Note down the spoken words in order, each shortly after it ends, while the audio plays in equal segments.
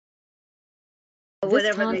This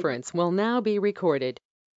whatever conference will now be recorded.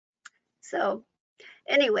 So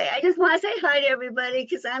anyway, I just want to say hi to everybody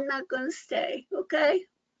because I'm not going to stay, okay?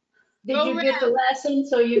 Did you get the lesson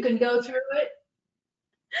so you can go through it?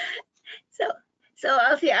 So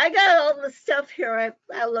I'll see. I got all the stuff here.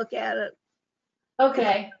 I'll look at it.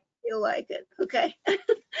 Okay. You'll like it, okay? All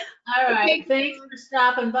right. Thanks for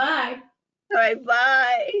stopping by. All right,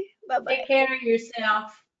 bye. Bye-bye. Take care of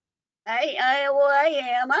yourself. I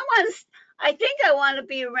am. I think I want to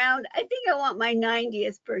be around. I think I want my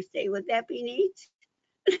 90th birthday. Would that be neat?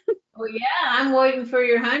 Oh yeah, I'm waiting for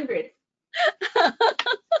your 100th.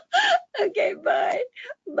 Okay, bye.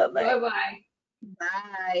 Bye-bye. Bye-bye.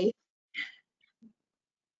 Bye.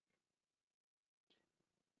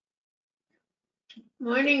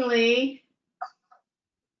 Morning, Lee.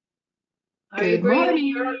 Are you Good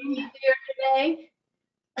breathing morning. easier today?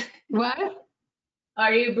 What?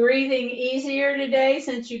 Are you breathing easier today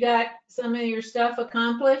since you got some of your stuff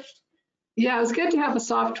accomplished? Yeah, it's good to have a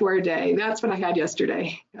software day. That's what I had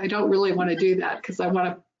yesterday. I don't really want to do that because I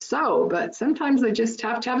want to sew, but sometimes I just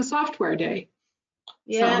have to have a software day.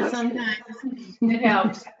 Yeah, So sometimes it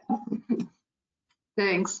helps.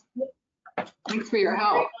 Thanks. Thanks for your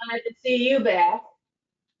help. Glad to see you back.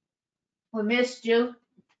 We missed you.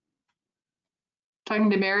 Talking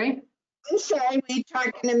to Mary? I'm sorry, were you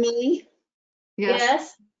talking to me?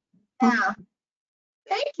 Yes. Yeah.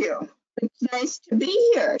 Thank you. It's nice to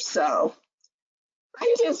be here. So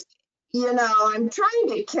I just, I'm trying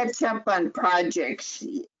to catch up on projects.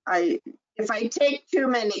 If I take too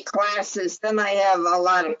many classes, then I have a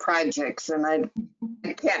lot of projects and I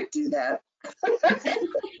can't do that.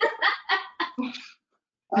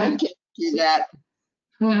 I can't do that.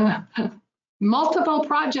 Multiple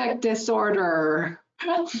project disorder.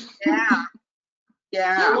 Yeah.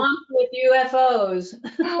 Yeah. Along with UFOs.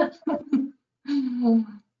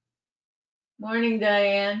 Morning,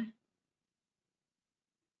 Diane.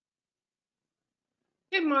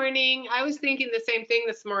 Good morning. I was thinking the same thing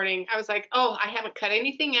this morning. I was like, oh, I haven't cut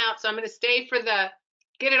anything out, so I'm going to stay for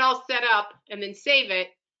get it all set up and then save it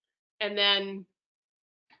and then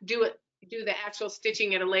do the actual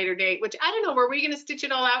stitching at a later date, which I don't know. Were we going to stitch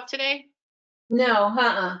it all out today?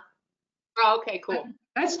 No, Oh, okay, cool.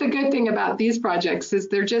 That's the good thing about these projects is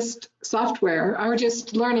they're just software. We're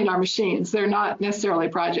just learning our machines. They're not necessarily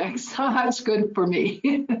projects. So that's good for me.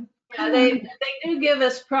 Yeah, they do give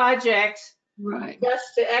us projects. Right.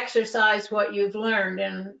 Just to exercise what you've learned.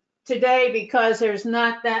 And today, because there's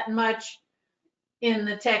not that much in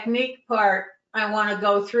the technique part, I want to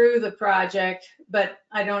go through the project, but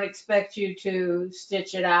I don't expect you to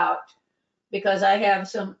stitch it out because I have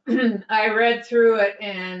some, I read through it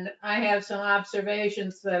and I have some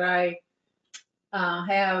observations that I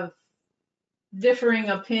have differing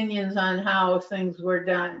opinions on how things were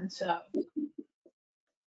done. So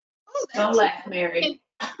don't laugh, Mary.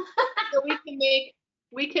 So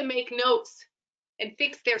we can make notes and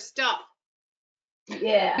fix their stuff.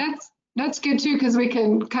 Yeah. That's good too, because we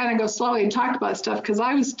can kind of go slowly and talk about stuff. Because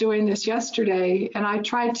I was doing this yesterday and I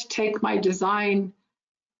tried to take my design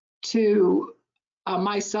to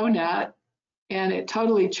my Sew-net and it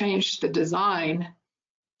totally changed the design.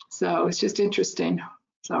 So it's just interesting.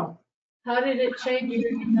 So How did it change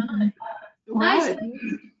your design? well,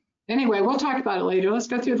 anyway, we'll talk about it later. Let's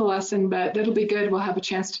go through the lesson, but it'll be good. We'll have a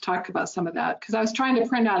chance to talk about some of that because I was trying to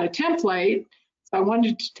print out a template. So I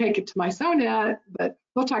wanted to take it to my Sew-net, but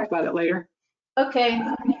we'll talk about it later. Okay.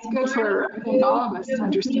 It's good for all of us to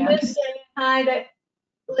understand. Just saying hi to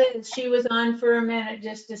Liz. She was on for a minute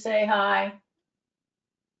just to say hi.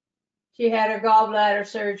 She had her gallbladder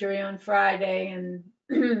surgery on Friday and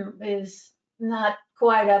is not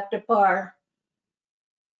quite up to par.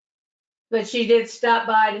 But she did stop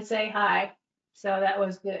by to say hi, so that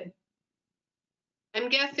was good. I'm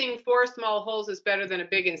guessing 4 small holes is better than a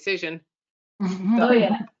big incision. Oh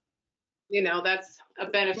yeah. You know, that's a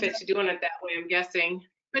benefit to doing it that way, I'm guessing.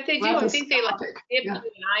 But they do, I think they like dip yeah. an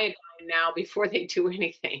iodine now before they do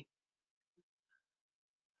anything.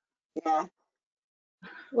 Yeah.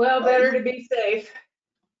 Well, better to be safe.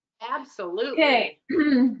 Absolutely. Okay.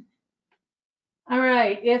 All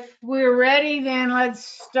right, if we're ready, then let's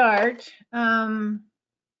start.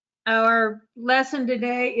 Our lesson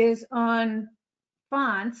today is on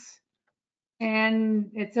fonts,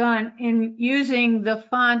 and it's in using the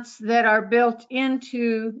fonts that are built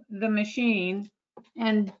into the machine,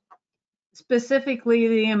 and specifically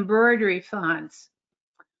the embroidery fonts.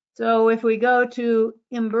 So if we go to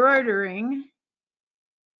embroidering,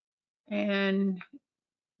 and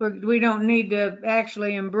we don't need to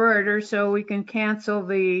actually embroider, so we can cancel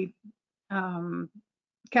the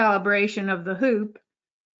calibration of the hoop.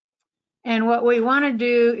 And what we want to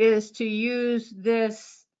do is to use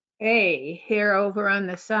this A here over on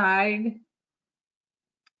the side.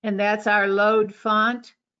 And that's our load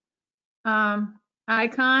font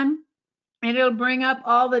icon. And it'll bring up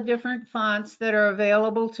all the different fonts that are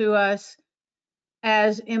available to us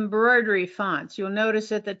as embroidery fonts. You'll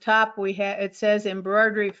notice at the top it says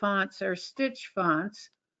embroidery fonts or stitch fonts.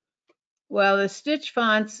 Well, the stitch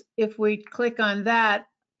fonts, if we click on that,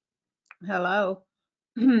 hello,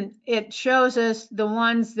 it shows us the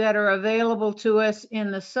ones that are available to us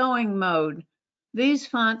in the sewing mode. These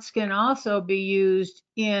fonts can also be used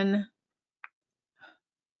in,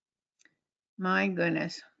 my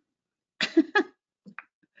goodness,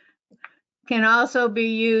 can also be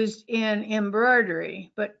used in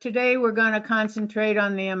embroidery, but today we're going to concentrate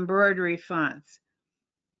on the embroidery fonts.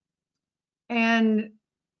 And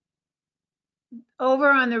over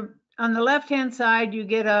on the left-hand side, you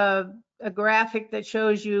get a graphic that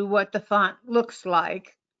shows you what the font looks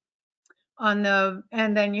like. And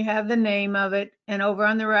then you have the name of it. And over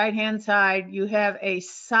on the right-hand side, you have a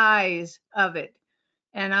size of it.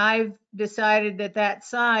 And I've decided that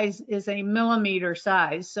size is a millimeter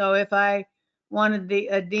size. So if I wanted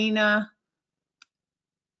the Adina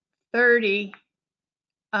 30,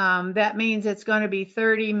 that means it's going to be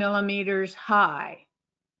 30 millimeters high.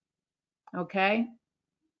 Okay.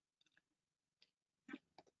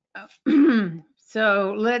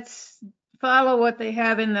 So let's follow what they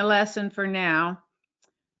have in the lesson for now.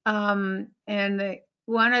 And they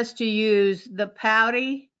want us to use the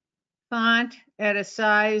Pouty font at a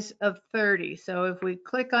size of 30. So if we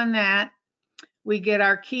click on that, we get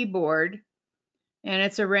our keyboard, and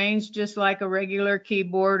it's arranged just like a regular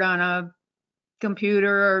keyboard on a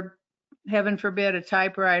computer or, heaven forbid, a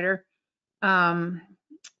typewriter.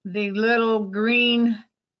 The little green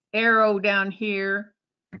arrow down here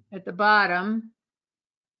at the bottom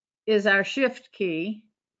is our shift key.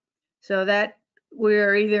 So that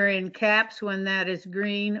we're either in caps when that is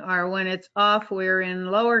green, or when it's off, we're in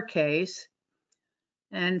lowercase.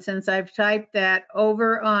 And since I've typed that,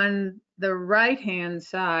 over on the right-hand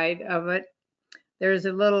side of it, there's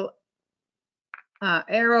a little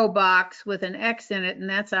arrow box with an X in it, and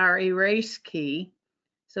that's our erase key.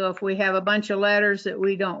 So if we have a bunch of letters that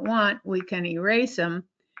we don't want, we can erase them.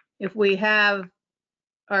 If we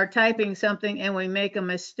are typing something and we make a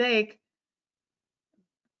mistake,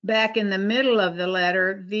 back in the middle of the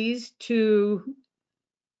letter, these two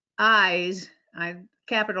I's,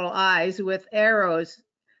 capital I's with arrows,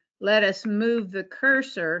 let us move the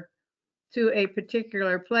cursor to a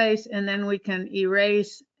particular place, and then we can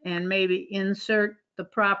erase and maybe insert the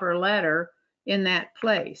proper letter in that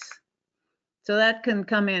place. So that can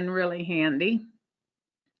come in really handy.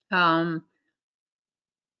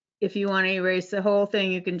 If you want to erase the whole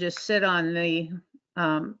thing, you can just sit on the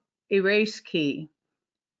erase key.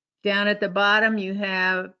 Down at the bottom, you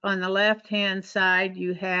have, on the left-hand side,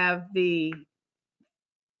 you have the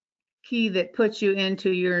key that puts you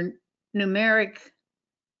into your numeric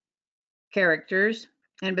characters,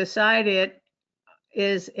 and beside it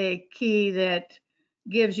is a key that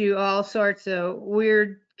gives you all sorts of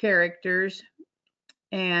weird characters.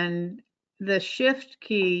 And the shift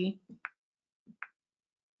key,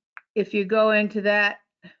 if you go into that,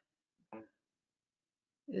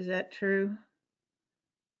 is that true?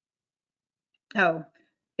 Oh,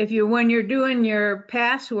 when you're doing your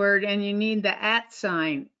password and you need the @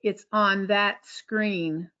 sign, it's on that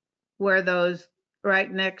screen where those, right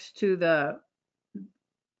next to the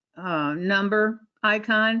number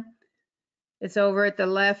icon. It's over at the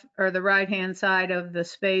left or the right hand side of the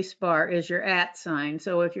space bar is your @ sign.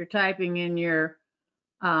 So if you're typing in your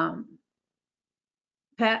or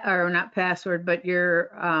not password, but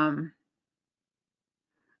your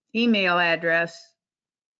email address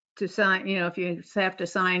to sign, if you have to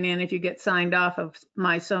sign in, if you get signed off of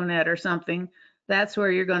My Sewnet or something, that's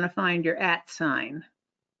where you're going to find your @ sign.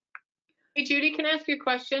 Hey, Judy, can I ask you a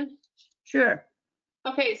question? Sure.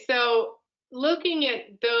 Okay, so looking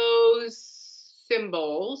at those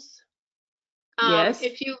symbols, Yes.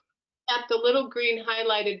 if you at the little green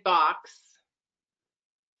highlighted box,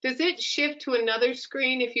 does it shift to another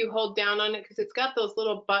screen if you hold down on it? Because it's got those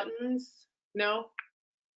little buttons. No?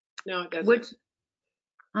 No, it doesn't.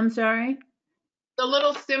 I'm sorry? The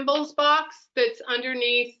little symbols box that's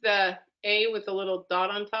underneath the A with the little dot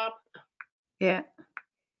on top? Yeah.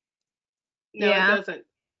 No, Yeah. it doesn't.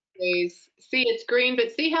 See, it's green,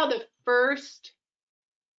 but see how the first,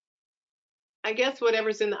 I guess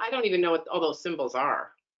whatever's in I don't even know what all those symbols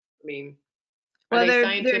are. I mean, are they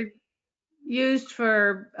scientific? They're used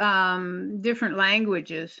for different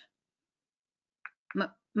languages.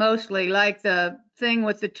 Mostly, like the thing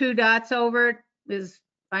with the 2 dots over it is,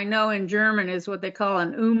 I know in German is what they call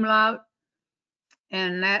an umlaut,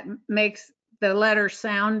 and that makes the letter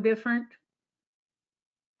sound different.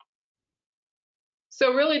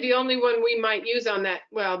 So really the only one we might use on that,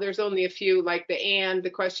 well, there's only a few, like the and, the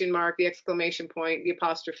question mark, the exclamation point, the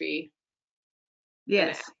apostrophe.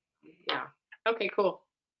 Yes. Yeah. Okay, cool.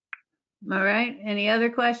 All right. Any other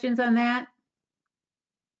questions on that?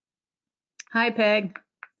 Hi, Peg.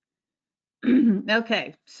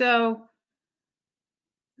 Okay, so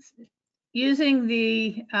using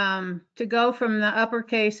the, to go from the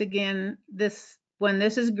uppercase again, when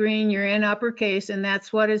this is green, you're in uppercase, and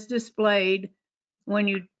that's what is displayed. When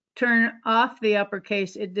you turn off the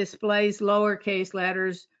uppercase, it displays lowercase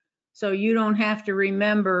letters, so you don't have to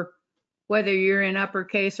remember whether you're in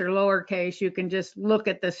uppercase or lowercase. You can just look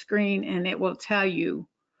at the screen and it will tell you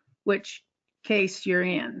which case you're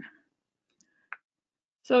in.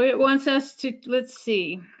 So it wants us to, let's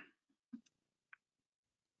see.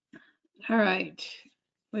 All right,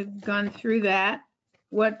 we've gone through that.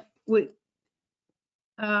 What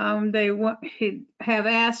they have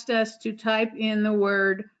asked us to type in the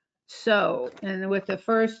word sew, and with the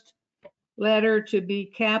first letter to be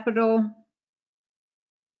capital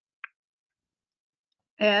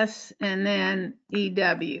S and then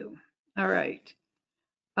EW. All right.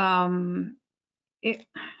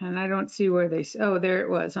 And I don't see where they, oh, there it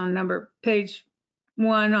was on page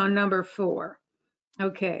 1 on number 4.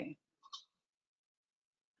 Okay.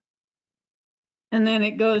 And then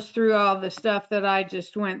it goes through all the stuff that I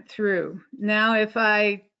just went through. Now, if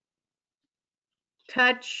I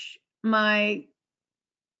touch my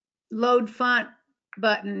load font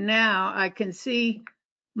button now, I can see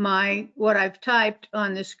what I've typed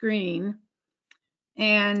on the screen.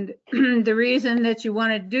 And the reason that you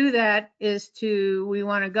want to do that is we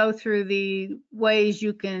want to go through the ways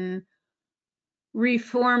you can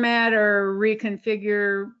reformat or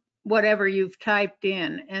reconfigure whatever you've typed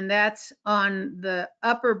in. And that's on the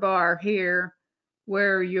upper bar here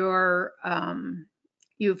where you've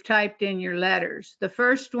typed in your letters. The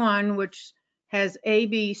first one, which has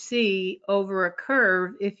ABC over a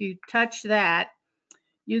curve, if you touch that,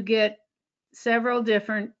 you get several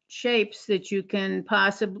different shapes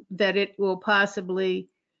that it will possibly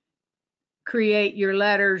create your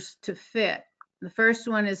letters to fit. The first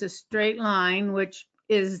one is a straight line, which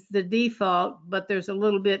is the default, but there's a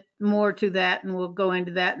little bit more to that, and we'll go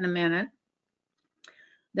into that in a minute.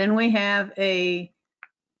 Then we have a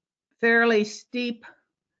fairly steep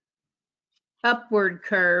upward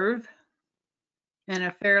curve and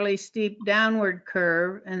a fairly steep downward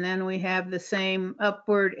curve, and then we have the same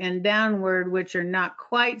upward and downward, which are not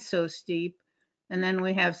quite so steep, and then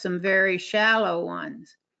we have some very shallow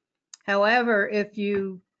ones. However, if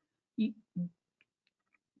you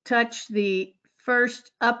touch the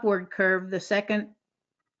first upward curve, the second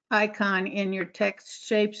icon in your text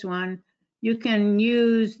shapes one, you can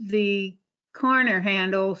use the corner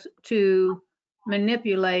handles to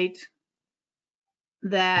manipulate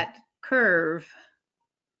that curve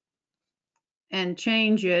and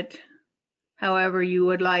change it however you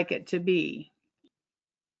would like it to be.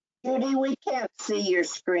 Judy, we can't see your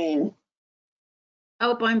screen.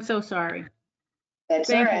 Oh, I'm so sorry. That's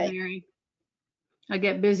all Thank right. you, Mary. I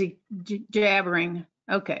get busy jabbering.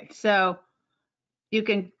 Okay, so you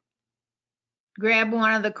can grab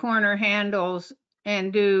one of the corner handles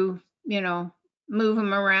and move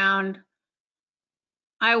them around.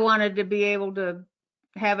 I wanted to be able to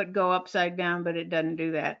have it go upside down, but it doesn't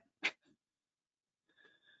do that.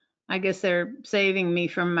 I guess they're saving me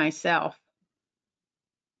from myself.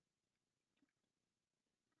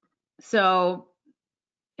 So,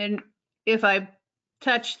 and if I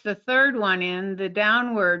touch the third one in, the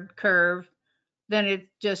downward curve, then it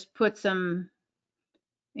just puts them,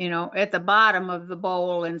 at the bottom of the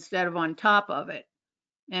bowl instead of on top of it.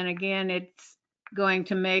 And again, it's going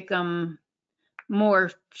to make them more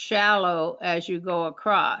shallow as you go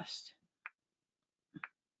across.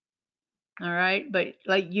 All right, but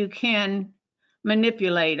like you can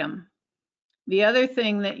manipulate them. The other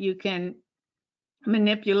thing that you can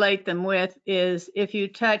manipulate them with is if you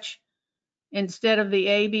touch, instead of the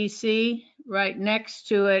ABC, right next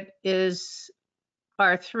to it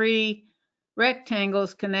are 3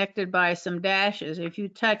 rectangles connected by some dashes. If you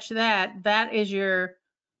touch that, that is your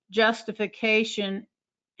justification,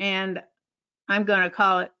 and I'm going to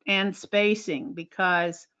call it and spacing,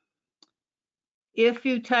 because if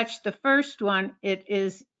you touch the first one, it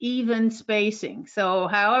is even spacing. So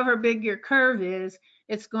however big your curve is,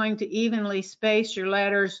 it's going to evenly space your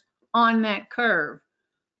letters on that curve.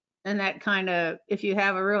 And that kind of, if you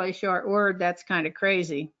have a really short word, that's kind of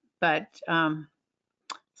crazy. But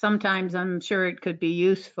sometimes I'm sure it could be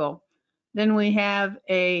useful. Then we have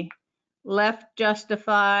a left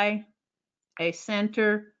justify, a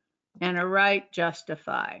center, and a right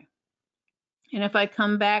justify. And if I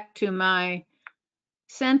come back to my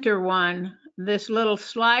center one, this little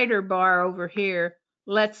slider bar over here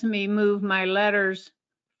lets me move my letters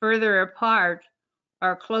further apart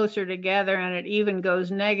or closer together, and it even goes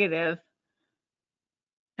negative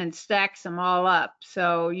and stacks them all up.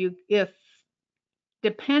 So if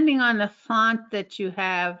depending on the font that you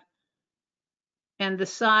have and the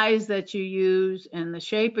size that you use and the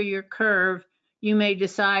shape of your curve, you may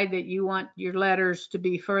decide that you want your letters to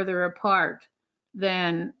be further apart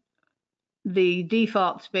than the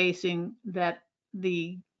default spacing that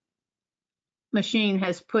the machine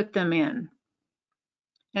has put them in.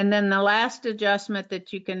 And then the last adjustment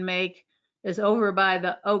that you can make is over by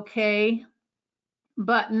the OK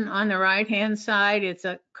button on the right-hand side. It's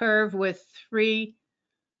a curve with 3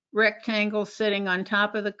 rectangles sitting on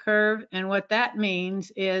top of the curve. And what that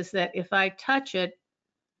means is that if I touch it,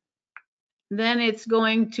 then it's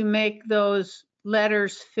going to make those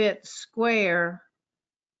letters fit square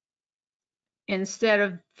instead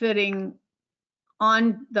of fitting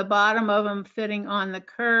on the bottom of them, fitting on the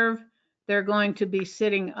curve. They're going to be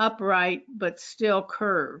sitting upright, but still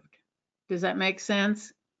curved. Does that make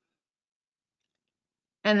sense?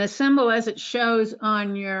 And the symbol as it shows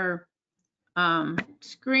on your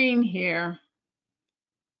screen here,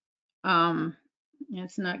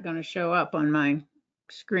 it's not going to show up on my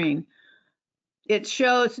screen. It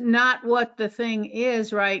shows not what the thing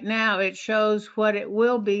is right now. It shows what it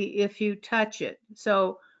will be if you touch it.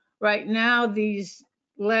 So right now, these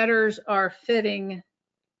letters are fitting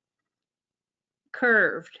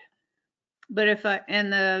curved. But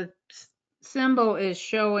and the symbol is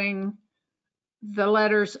showing the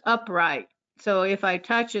letters upright. So if I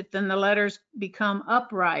touch it, then the letters become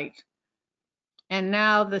upright. And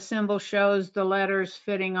now the symbol shows the letters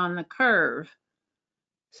fitting on the curve.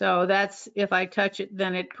 So that's, if I touch it,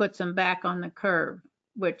 then it puts them back on the curve,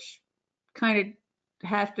 which kind of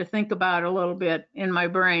have to think about a little bit in my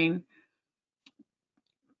brain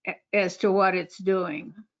as to what it's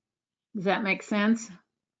doing. Does that make sense?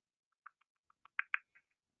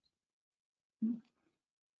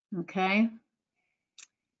 Okay.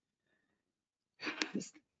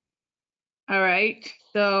 All right.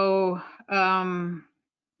 So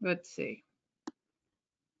let's see.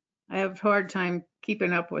 I have a hard time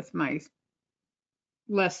keeping up with my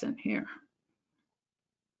lesson here.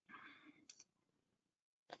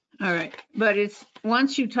 All right, but it's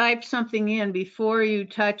once you type something in before you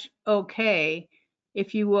touch OK,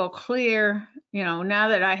 if you will clear, now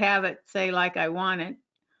that I have it, say like I want it,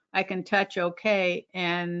 I can touch OK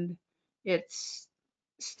and it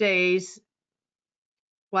stays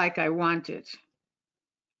like I want it.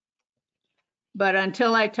 But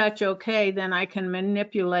until I touch OK, then I can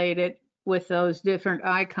manipulate it with those different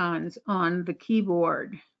icons on the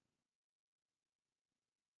keyboard.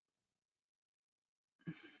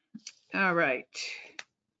 All right.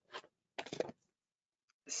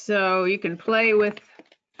 So you can play with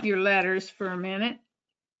your letters for a minute.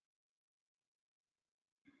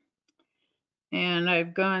 And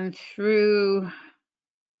I've gone through,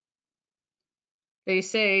 they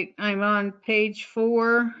say I'm on page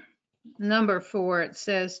 4, number 4. It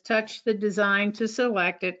says touch the design to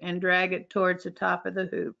select it and drag it towards the top of the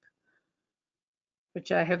hoop,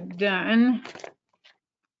 which I have done.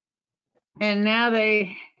 And now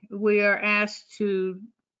we are asked to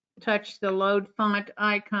touch the load font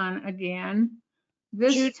icon again.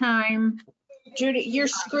 This time, Judy, your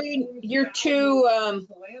screen, your camera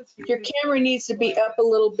needs to be up a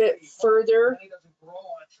little bit further.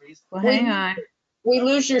 well, hang on. We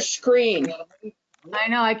lose your screen. I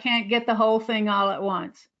know I can't get the whole thing all at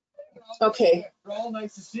once. Okay.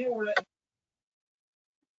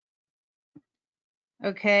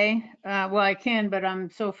 Okay, well, I can, but I'm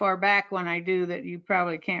so far back when I do that you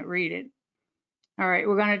probably can't read it. All right,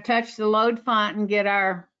 we're going to touch the load font and get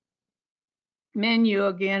our menu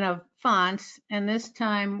again of fonts. And this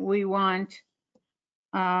time we want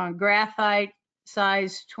graphite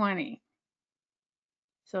size 20.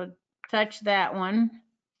 So touch that one.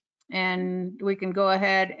 And we can go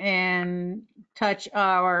ahead and touch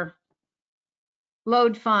our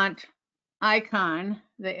load font icon,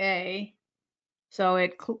 the A. So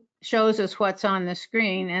it shows us what's on the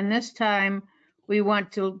screen. And this time we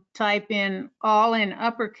want to type in all in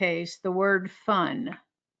uppercase, the word fun.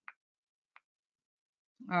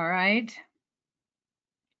 All right.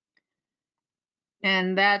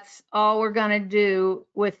 And that's all we're going to do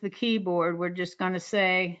with the keyboard. We're just going to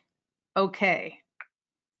say, okay.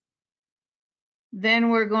 Then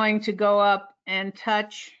we're going to go up and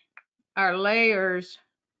touch our layers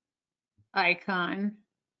icon.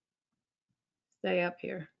 Stay up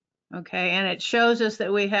here. Okay, and it shows us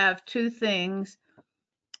that we have two things,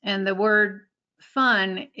 and the word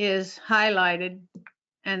fun is highlighted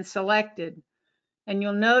and selected. And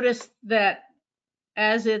you'll notice that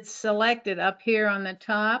as it's selected up here on the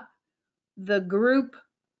top, the group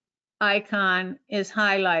icon is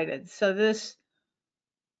highlighted. So this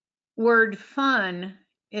word fun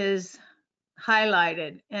is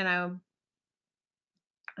highlighted, and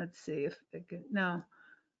let's see if I could, no,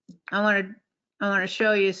 I want to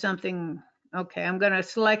show you something. Okay, I'm going to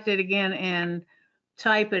select it again and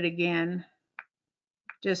type it again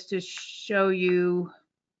just to show you.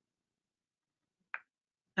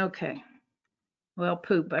 Okay, well,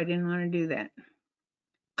 poop, I didn't want to do that.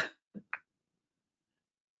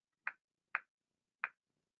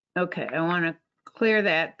 Okay, I want to clear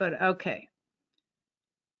that, but okay.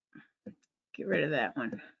 Get rid of that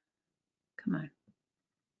one. Come on.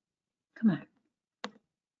 Come on.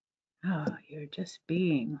 Oh, you're just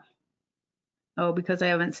being. Oh, because I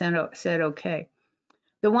haven't said okay.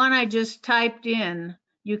 The one I just typed in,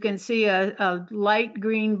 you can see a light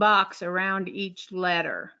green box around each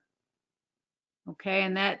letter. Okay,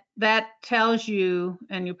 and that tells you,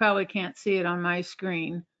 and you probably can't see it on my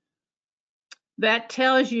screen, that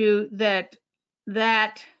tells you that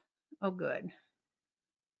oh good,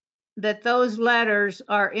 that those letters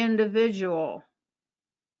are individual.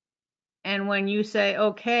 And when you say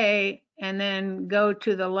okay, and then go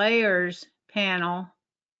to the layers panel,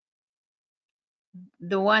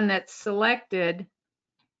 the one that's selected,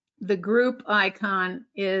 the group icon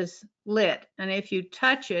is lit. And if you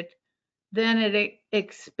touch it, then it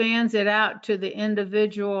expands it out to the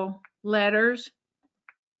individual letters.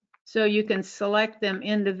 So you can select them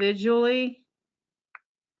individually.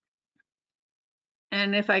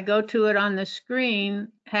 And if I go to it on the screen,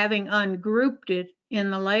 having ungrouped it in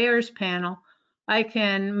the layers panel, I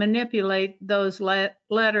can manipulate those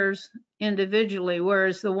letters individually,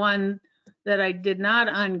 whereas the one that I did not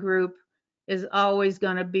ungroup is always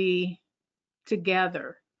going to be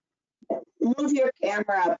together. Move your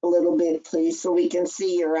camera up a little bit, please, so we can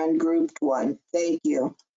see your ungrouped one. Thank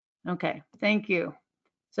you. Okay, thank you.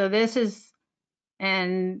 So this is,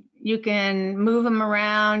 and you can move them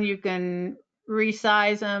around, you can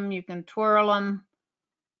resize them, you can twirl them,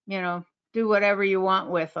 you know, do whatever you want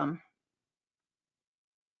with them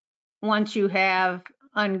once you have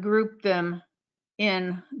ungrouped them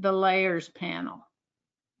in the layers panel.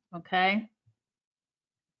 Okay.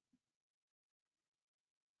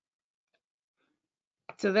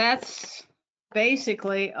 So that's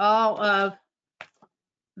basically all of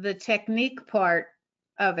the technique part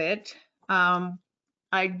of it.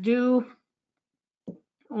 I do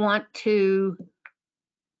want to,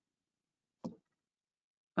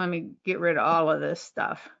 let me get rid of all of this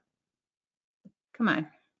stuff. Come on.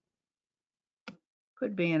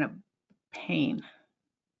 Quit being a pain.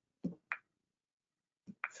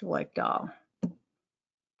 Select all.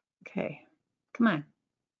 Okay, come on.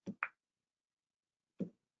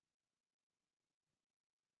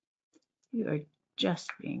 You are just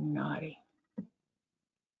being naughty.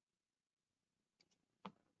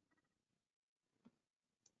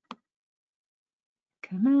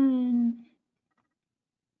 Come on.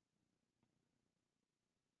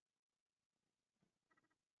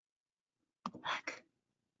 Look.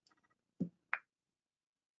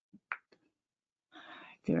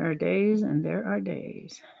 There are days and there are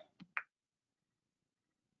days.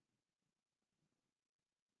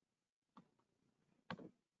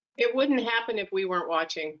 It wouldn't happen if we weren't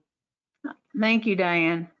watching. Thank you,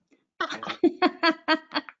 Diane. I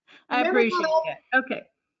Remember appreciate that old, that. Okay.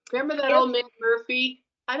 remember that old man Murphy?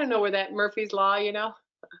 I don't know where that Murphy's Law, you know?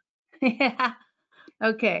 Yeah.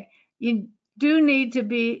 Okay. You do need to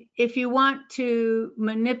be, if you want to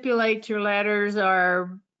manipulate your letters,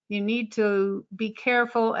 or you need to be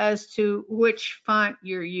careful as to which font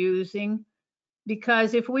you're using,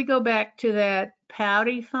 because if we go back to that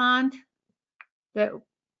pouty font that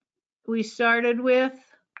we started with,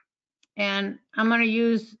 and I'm going to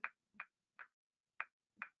use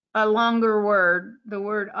a longer word, the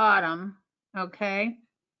word autumn, okay?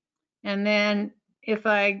 And then if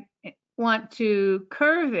I want to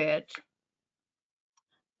curve it,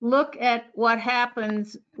 look at what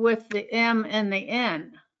happens with the M and the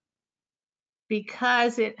N,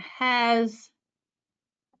 because it has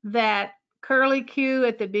that curly Q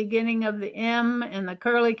at the beginning of the M and the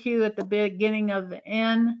curly Q at the beginning of the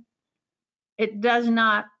N. It does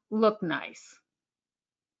not look nice.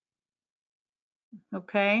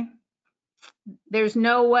 Okay. there's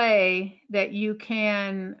no way that you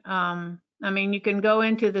can, I mean, you can go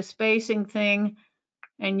into the spacing thing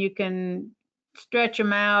and you can stretch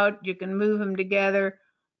them out, you can move them together,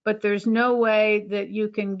 but there's no way that you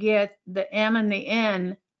can get the M and the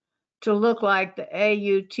N to look like the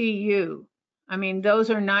AUTU. I mean, those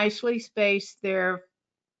are nicely spaced. The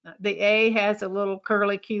A has a little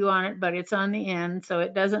curly Q on it, but it's on the end, so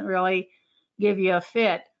it doesn't really give you a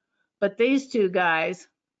fit. But these two guys,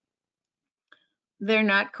 they're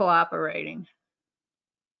not cooperating.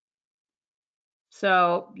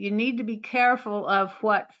 So you need to be careful of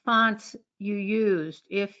what fonts you used.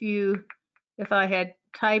 If I had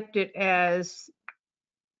typed it as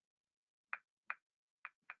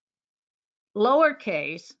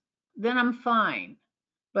lowercase, then I'm fine.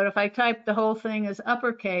 But if I type the whole thing as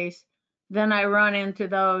uppercase, then I run into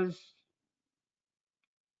those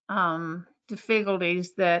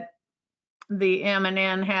difficulties that the M and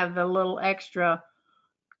N have the little extra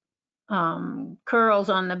curls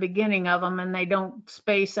on the beginning of them, and they don't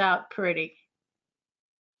space out pretty.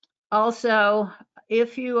 Also,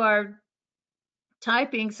 if you are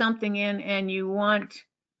typing something in and you want,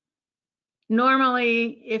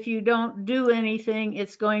 normally if you don't do anything,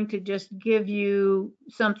 it's going to just give you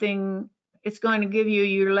something, it's going to give you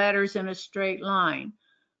your letters in a straight line.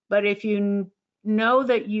 But if you know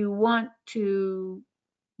that you want to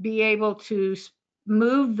be able to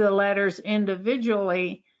move the letters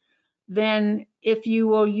individually, then if you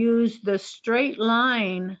will use the straight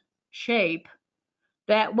line shape,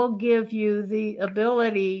 that will give you the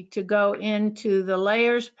ability to go into the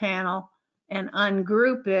layers panel and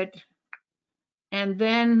ungroup it, and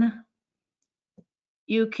then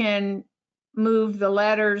you can move the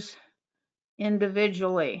letters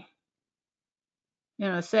individually. You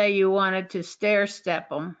know, say you wanted to stair step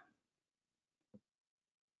them.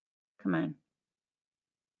 Come on.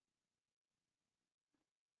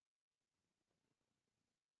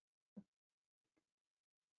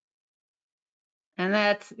 And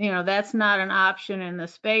that's, you know, that's not an option in the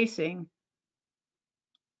spacing.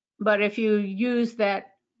 But if you use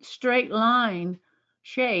that straight line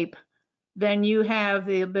shape, then you have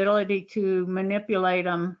the ability to manipulate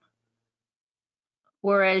them,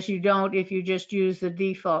 whereas you don't if you just use the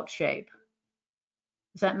default shape.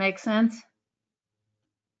 Does that make sense?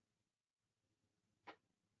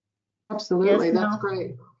 Absolutely, Yes, that's no?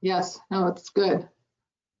 great. Yes, no, it's good.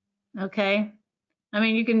 Okay. I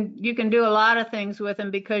mean, you can do a lot of things with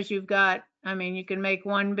them because you've got, I mean, you can make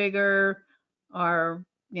one bigger or,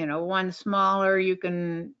 you know, one smaller. You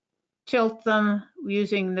can tilt them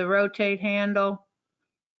using the rotate handle.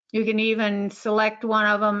 You can even select one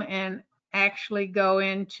of them and actually go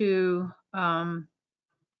into the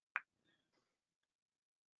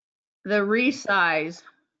resize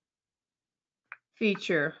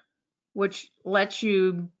feature, which lets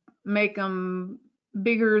you make them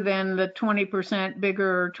bigger than the 20%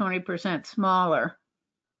 bigger or 20% smaller.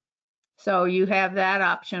 So you have that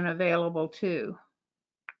option available too.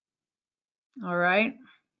 All right.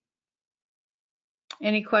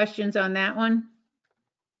 Any questions on that one?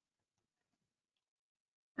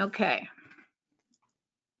 Okay.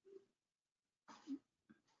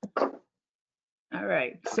 All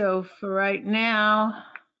right. So for right now,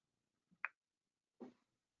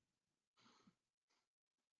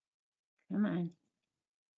 come on.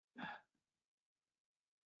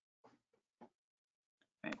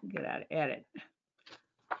 All right, get out of edit.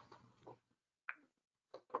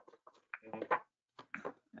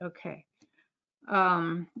 Okay.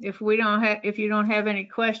 If you don't have any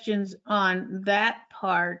questions on that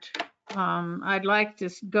part, I'd like to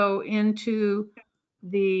go into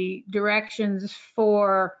the directions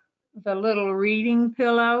for the little reading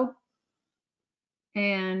pillow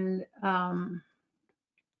and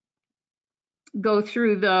go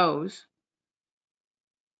through those.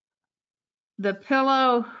 The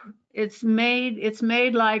pillow, it's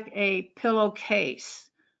made like a pillowcase.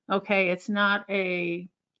 Okay, it's not a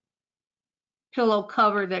pillow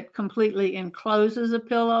cover that completely encloses a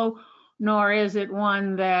pillow, nor is it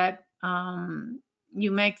one that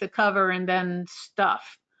you make the cover and then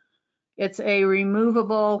stuff. It's a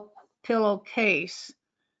removable pillowcase,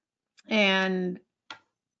 and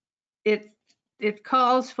it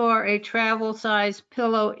calls for a travel size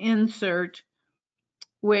pillow insert,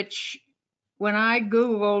 which when I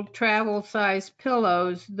Googled travel size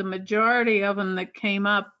pillows, the majority of them that came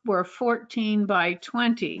up were 14 by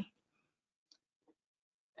 20.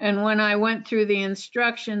 And when I went through the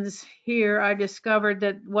instructions here, I discovered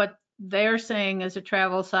that what they're saying is a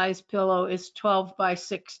travel size pillow is 12 by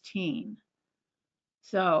 16.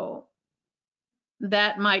 So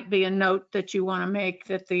that might be a note that you want to make,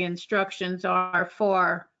 that the instructions are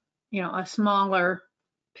for, you know, a smaller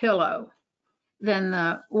pillow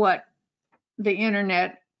than what the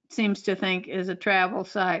internet seems to think is a travel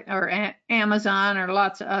size, or Amazon or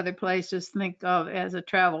lots of other places think of as a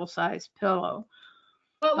travel size pillow.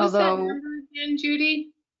 What was that Although number again,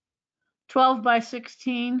 Judy? 12 by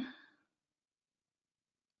 16.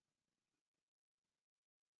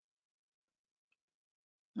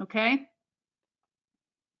 Okay.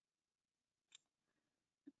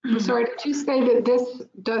 I'm sorry, did you say that this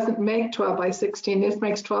doesn't make 12 by 16? This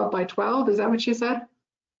makes 12 by 12? Is that what you said?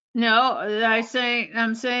 No, I'm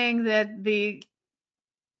saying that the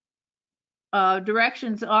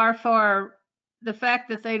directions are for the fact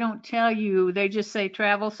that they don't tell you, they just say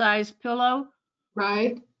travel size pillow.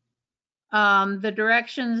 Right? The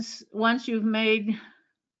directions, once you've made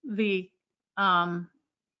the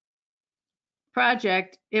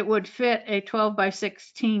project, it would fit a 12 by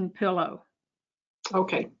 16 pillow.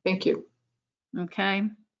 Okay, thank you. Okay.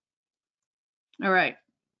 All right.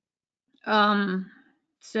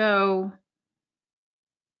 So,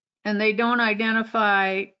 and they don't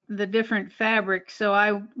identify the different fabrics. So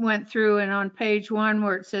I went through, and on page 1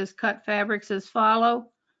 where it says cut fabrics as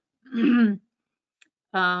follow,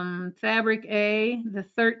 fabric A, the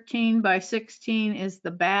 13 by 16 is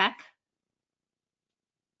the back.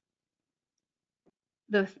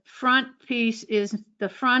 The front piece is, the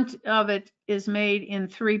front of it is made in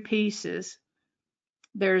 3 pieces.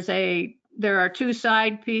 There are 2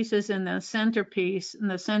 side pieces and the centerpiece,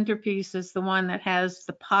 and the centerpiece is the one that has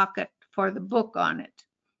the pocket for the book on it.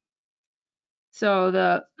 So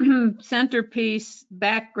the centerpiece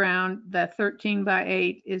background, the 13 by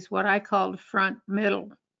 8, is what I called front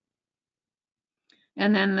middle.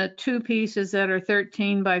 And then the 2 pieces that are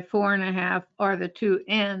 13 by 4.5 are the 2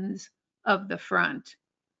 ends of the front.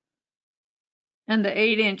 And the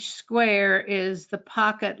 8-inch square is the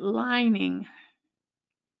pocket lining.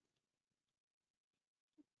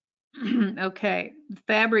 Okay,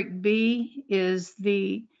 fabric B is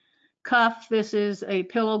the cuff. This is a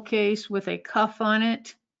pillowcase with a cuff on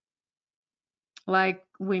it, like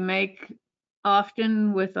we make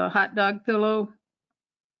often with a hot dog pillow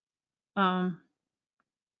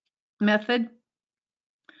method.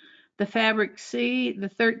 The fabric C, the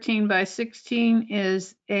 13 by 16,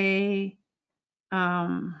 is a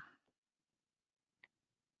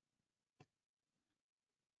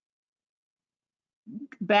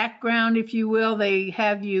background, if you will. They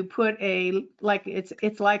have you put a, like,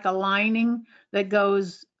 it's like a lining that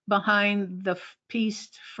goes behind the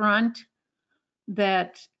pieced front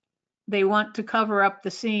that they want to cover up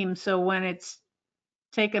the seam, so when it's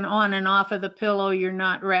taken on and off of the pillow, you're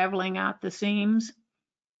not raveling out the seams.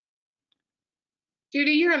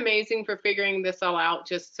 Judy, you're amazing for figuring this all out,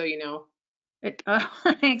 just so you know.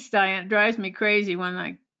 Thanks, Diane. It drives me crazy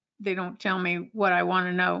when they don't tell me what I want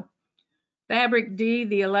to know. Fabric D,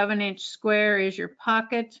 the 11-inch square, is your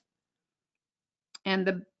pocket.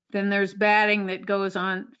 And then there's batting that goes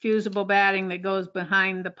on, fusible batting that goes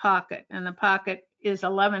behind the pocket. And the pocket is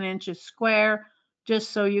 11 inches square,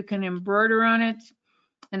 just so you can embroider on it.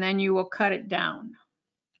 And then you will cut it down.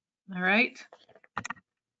 All right.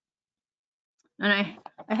 And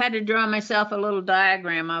I had to draw myself a little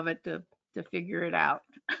diagram of it to figure it out.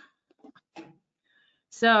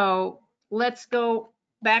 So let's go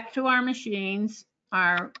back to our machines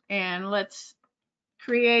and let's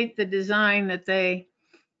create the design that they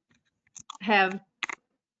have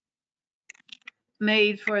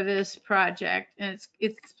made for this project. And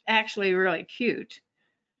it's actually really cute.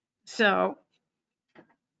 So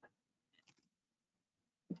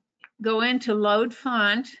go into load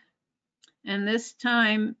font, and this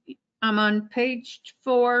time I'm on page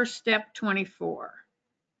 4, step 24.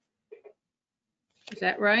 Is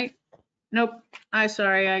that right? Nope.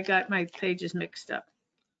 Sorry, I got my pages mixed up.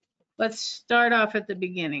 Let's start off at the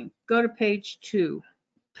beginning. Go to page 2.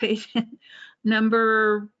 Page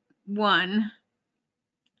number 1,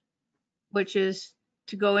 which is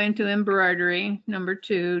to go into embroidery. Number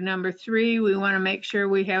 2. Number 3, we want to make sure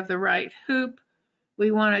we have the right hoop. We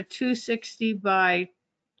want a 260 by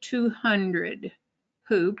 200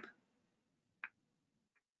 hoop.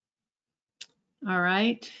 All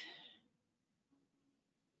right.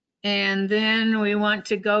 And then we want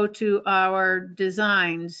to go to our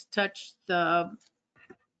designs, touch the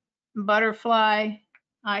butterfly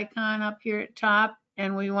icon up here at top,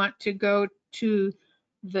 and we want to go to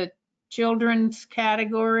the children's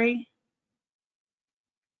category.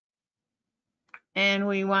 And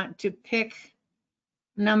we want to pick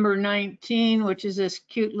number 19, which is this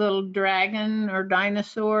cute little dragon or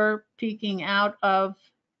dinosaur peeking out of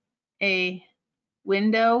a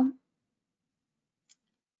window.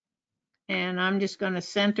 And I'm just going to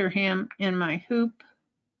center him in my hoop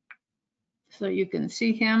so you can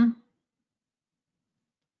see him.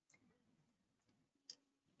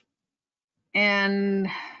 And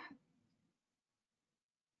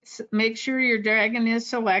make sure your dragon is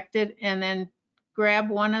selected, and then grab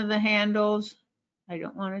one of the handles. I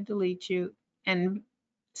don't want to delete you, and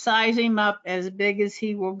size him up as big as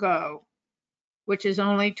he will go, which is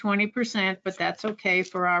only 20%, but that's okay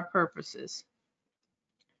for our purposes.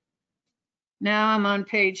 Now I'm on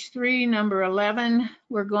page 3, number 11.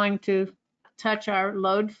 We're going to touch our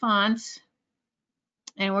load fonts,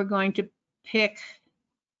 and we're going to pick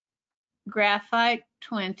Graphite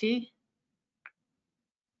 20,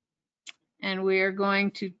 and we are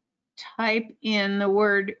going to type in the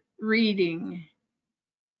word reading,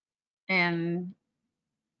 and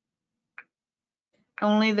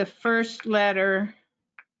only the first letter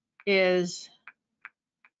is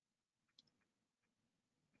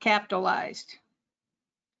capitalized.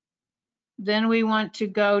 Then we want to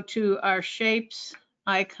go to our shapes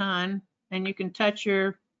icon, and you can touch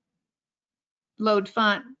your load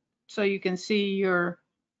font so you can see your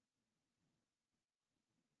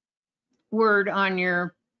word on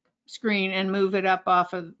your screen and move it up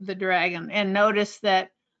off of the dragon. And notice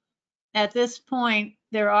that at this point,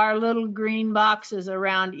 there are little green boxes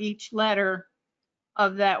around each letter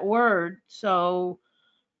of that word. So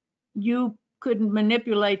you could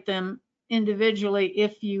manipulate them individually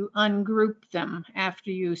if you ungroup them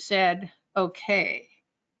after you said okay.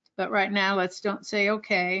 But right now, let's don't say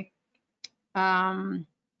okay.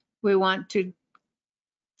 We want to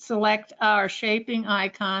select our shaping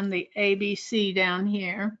icon, the ABC down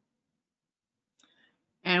here.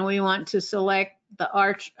 And we want to select the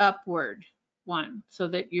arch upward one so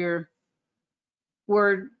that your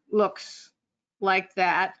word looks like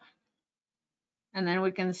that. And then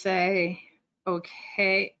we can say,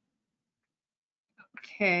 okay,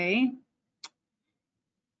 okay.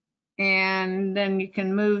 And then you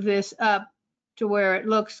can move this up to where it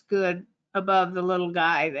looks good above the little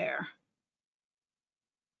guy there.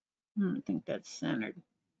 I think that's centered.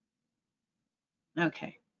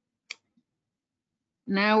 Okay.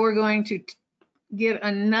 Now we're going to get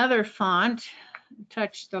another font,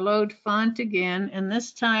 touch the load font again, and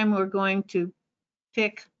this time we're going to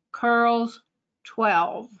pick Curls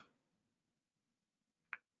 12.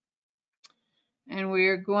 And we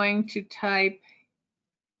are going to type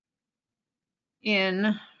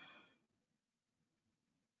in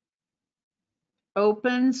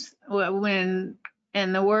opens, and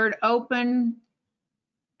the word open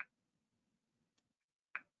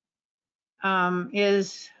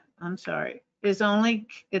is only,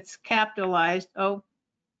 it's capitalized,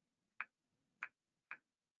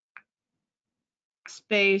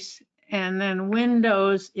 space, and then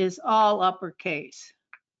Windows is all uppercase.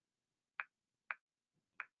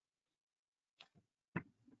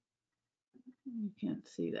 You can't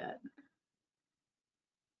see that.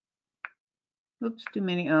 Oops, too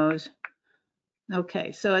many O's.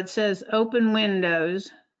 Okay, so it says open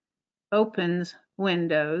Windows, opens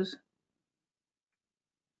Windows,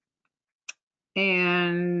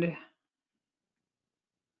 and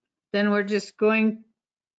then we're just going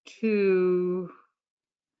to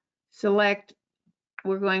select,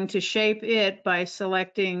 we're going to shape it by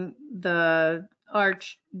selecting the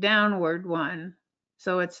arch downward one.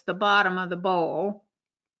 So it's the bottom of the bowl,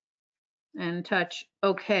 and touch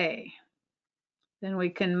OK. Then we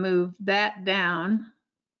can move that down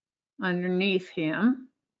underneath him.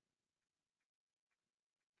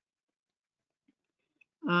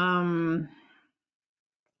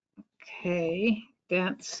 Okay,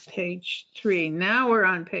 that's page 3. Now we're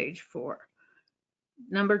on page 4.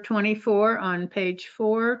 Number 24 on page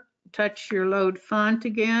 4, touch your load font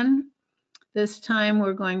again. This time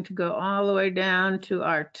we're going to go all the way down to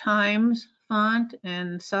our Times font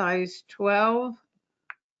and size 12.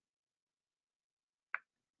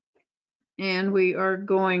 And we are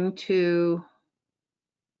going to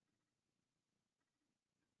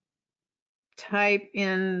type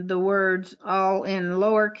in the words all in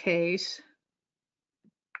lowercase,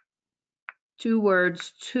 2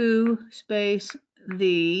 words, to space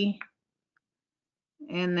the,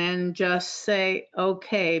 and then just say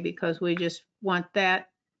okay, because we just want that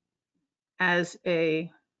as a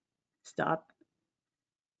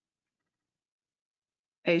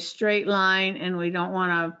straight line, and we don't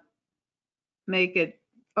want to make it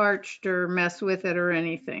arched or mess with it or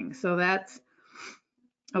anything. So that's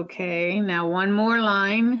okay. Now one more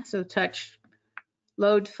line, so touch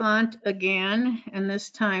load font again, and this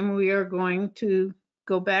time we are going to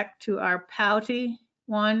go back to our pouty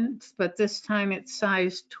one, but this time it's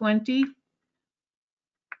size 20.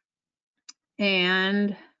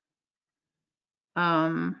 And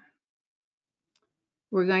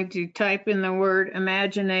we're going to type in the word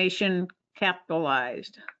imagination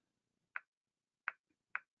capitalized.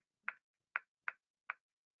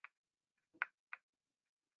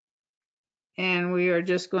 And we are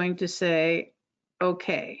just going to say,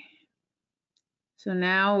 okay. So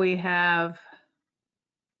now we have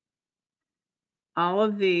all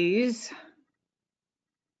of these.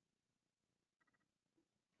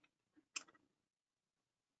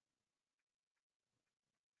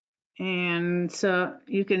 And so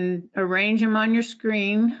you can arrange them on your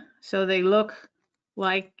screen so they look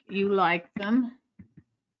like you like them.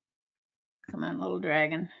 Come on, little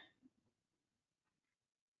dragon.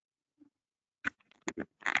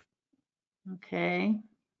 Okay.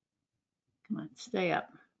 Come on, stay up.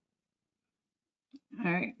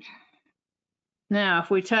 All right. Now, if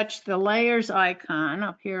we touch the layers icon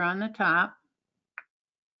up here on the top,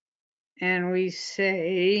 and we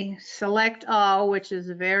say select all, which is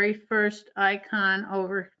the very first icon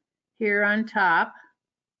over here on top,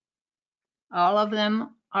 all of them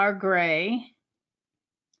are gray,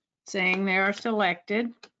 saying they are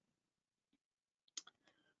selected.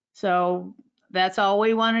 So that's all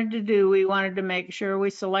we wanted to do. We wanted to make sure we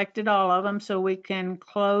selected all of them so we can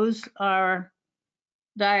close our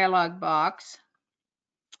dialog box.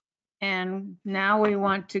 And now we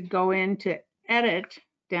want to go into edit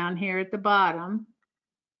down here at the bottom.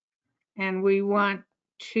 And we want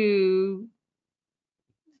to,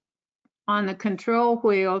 on the control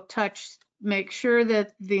wheel, make sure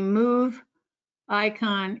that the move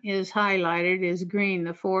icon is highlighted, is green,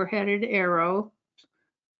 the four-headed arrow.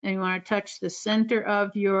 And you want to touch the center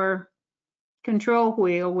of your control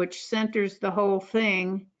wheel, which centers the whole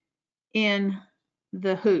thing in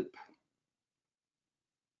the hoop.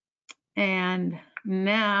 And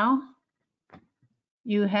now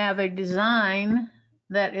you have a design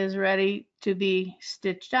that is ready to be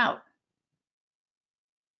stitched out.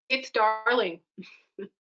 It's darling.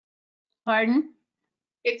 Pardon?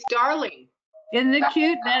 It's darling. Isn't it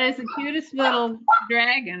cute? That is the cutest little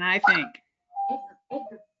dragon, I think.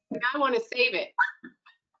 I want to save it.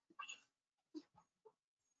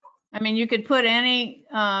 I mean, you could put any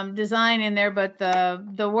design in there, but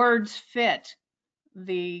the words fit.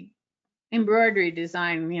 The embroidery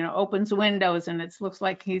design, you know, opens windows and it looks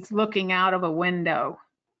like he's looking out of a window.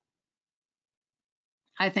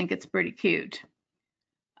 I think it's pretty cute.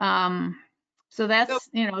 So that's,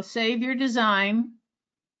 you know, save your design,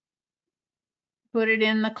 put it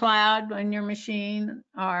in the cloud on your machine,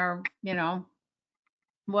 or, you know,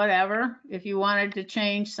 whatever. If you wanted to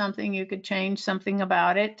change something, you could change something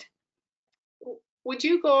about it. Would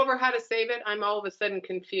you go over how to save it? I'm all of a sudden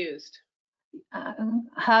confused.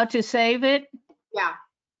 How to save it? Yeah.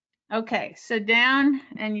 Okay, so down,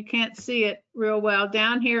 and you can't see it real well,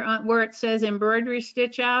 down here on where it says embroidery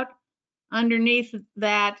stitch out, underneath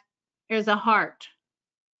that is a heart.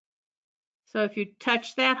 So if you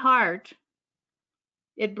touch that heart,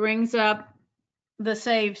 it brings up the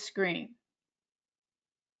save screen.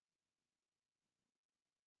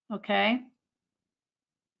 Okay.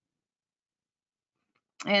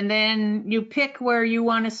 And then you pick where you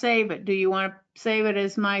want to save it. Do you want to save it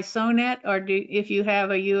as My Sewnet, or if you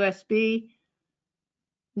have a USB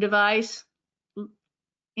device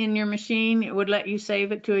in your machine, it would let you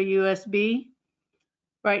save it to a USB.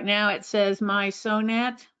 Right now it says My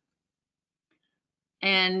Sewnet.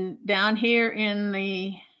 And down here in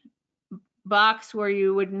the box where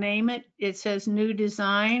you would name it, it says New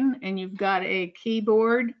Design, and you've got a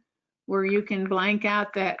keyboard where you can blank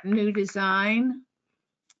out that new design.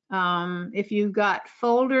 If you've got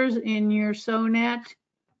folders in your Sewnet,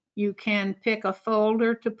 you can pick a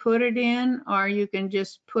folder to put it in, or you can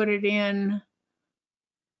just put it in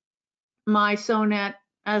My Sewnet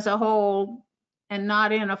as a whole and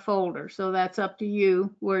not in a folder. So that's up to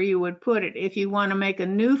you where you would put it. If you want to make a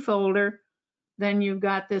new folder, then you've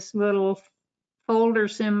got this little folder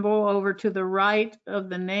symbol over to the right of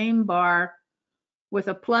the name bar with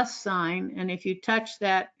a plus sign. And if you touch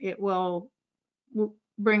that, it will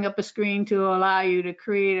bring up a screen to allow you to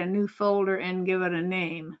create a new folder and give it a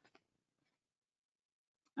name.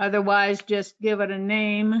 Otherwise, just give it a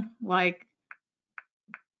name like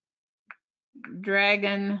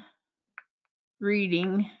Dragon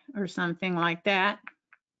Reading or something like that.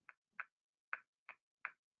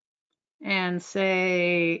 And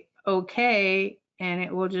say okay, and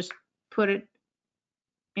it will just put it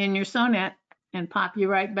in your Sewnet and pop you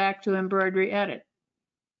right back to embroidery edit.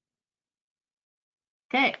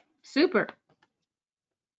 Okay, super.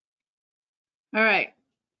 All right,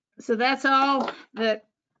 So that's all that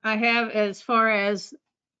I have as far as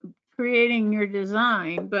creating your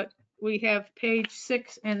design, but we have page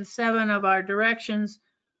 6 and 7 of our directions,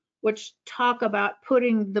 which talk about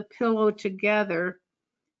putting the pillow together.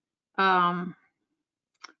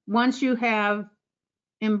 Once you have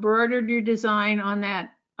embroidered your design on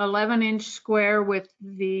that 11-inch square with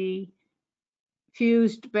the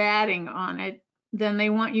fused batting on it, then they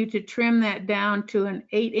want you to trim that down to an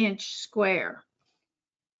 8-inch square.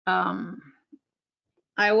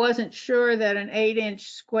 I wasn't sure that an 8-inch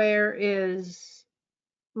square is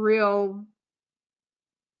real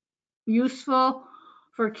useful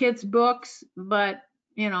for kids' books, but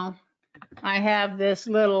you know, I have this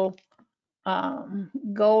little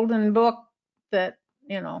golden book that,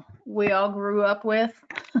 you know, we all grew up with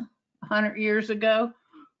 100 years ago.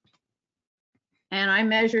 And I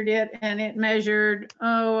measured it, and it measured,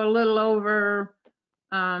 a little over,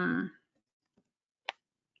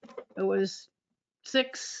 it was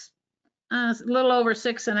a little over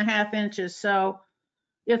 6.5 inches. So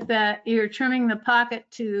if that you're trimming the pocket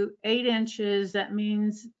to 8 inches, that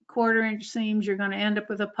means 1/4 inch seams, you're going to end up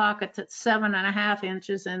with a pocket that's 7.5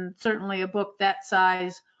 inches, and certainly a book that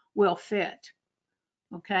size will fit.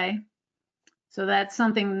 Okay, so that's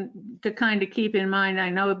something to kind of keep in mind. I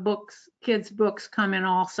know kids' books come in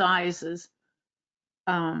all sizes,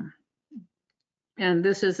 and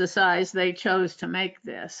this is the size they chose to make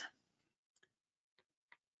this.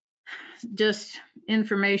 Just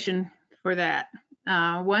information for that.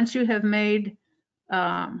 Once you have made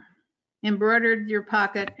embroidered your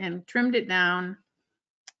pocket and trimmed it down,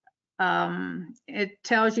 it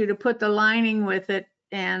tells you to put the lining with it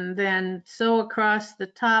and then sew across the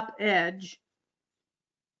top edge.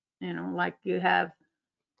 You know, like you have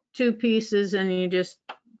 2 pieces and you just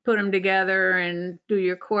put them together and do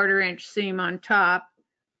your 1/4 inch seam on top.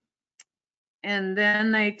 And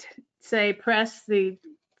then they say press the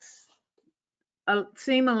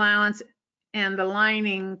seam allowance and the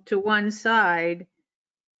lining to one side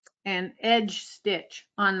and edge stitch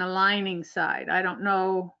on the lining side. I don't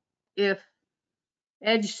know if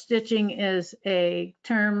edge stitching is a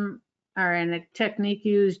term or a technique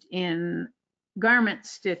used in garment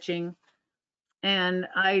stitching, and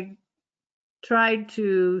I tried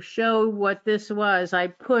to show what this was.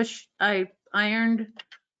 I ironed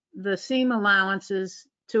the seam allowances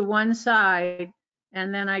to one side,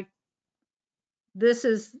 and then this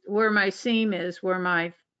is where my seam is, where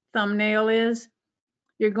my thumbnail is.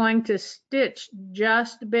 You're going to stitch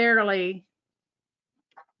just barely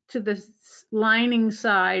to the lining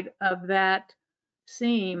side of that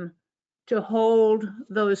seam to hold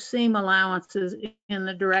those seam allowances in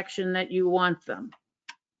the direction that you want them.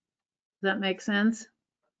 Does that make sense?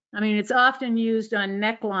 I mean, it's often used on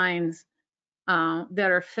necklines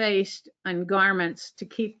that are faced on garments to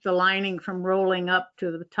keep the lining from rolling up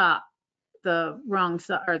to the top, the wrong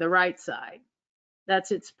side or the right side.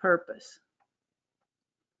 That's its purpose.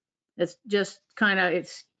 It's just kind of,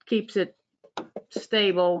 it keeps it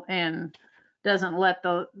stable and doesn't let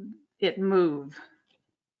it move,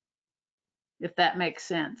 if that makes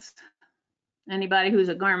sense. Anybody who's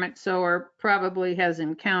a garment sewer probably has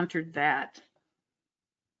encountered that.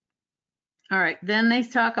 All right, then they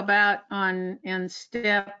talk about in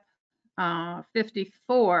step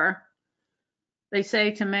 54, they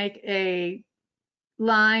say to make a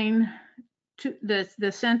line to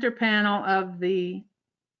the center panel of the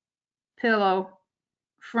pillow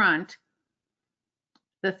front,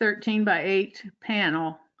 the 13x8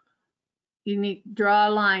 panel. You need to draw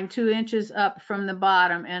a line 2 inches up from the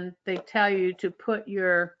bottom, and they tell you to put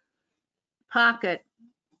your pocket,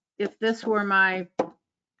 if this were my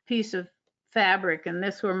piece of fabric and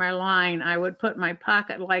this were my line, I would put my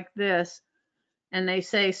pocket like this, and they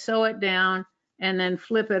say sew it down and then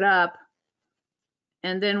flip it up,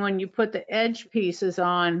 and then when you put the edge pieces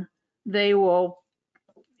on, they will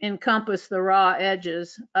encompass the raw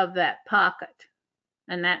edges of that pocket,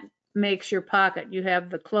 and that makes your pocket. You have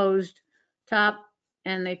the closed top,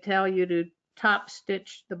 and they tell you to top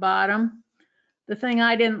stitch the bottom. The thing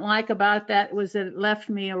I didn't like about that was that it left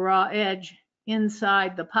me a raw edge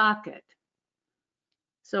inside the pocket.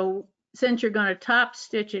 So since you're going to top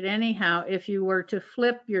stitch it anyhow, if you were to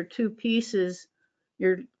flip your 2 pieces,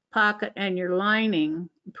 your pocket and your lining,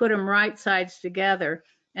 put them right sides together,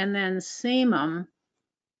 and then seam them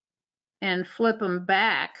and flip them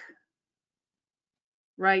back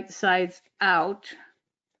right sides out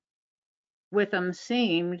with them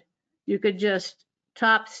seamed, you could just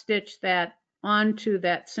top stitch that onto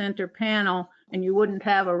that center panel and you wouldn't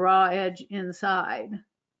have a raw edge inside.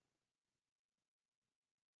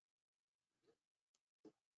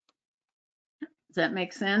 Does that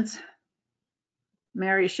make sense?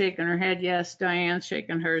 Mary's shaking her head, yes. Diane's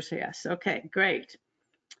shaking hers, yes. Okay, great.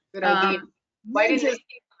 Good idea. Why didn't they Just-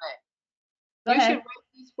 think of Go it? You should ahead. write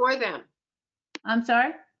these for them. I'm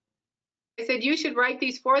sorry? I said you should write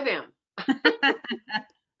these for them.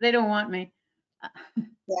 They don't want me.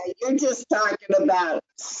 Yeah, you're just talking about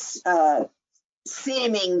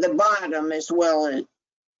seaming the bottom as well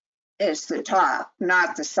as the top,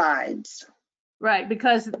 not the sides. Right,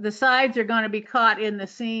 because the sides are going to be caught in the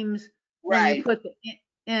seams when you Right. put the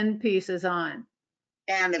end pieces on.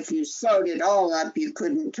 And if you sewed it all up, you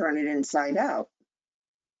couldn't turn it inside out.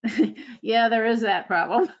 Yeah, there is that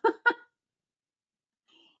problem.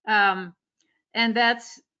 And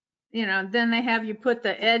that's, you know, then they have you put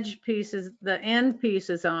the edge pieces, the end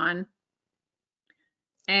pieces on,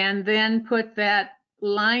 and then put that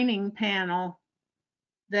lining panel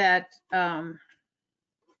that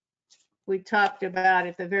we talked about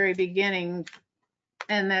at the very beginning,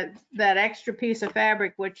 and that extra piece of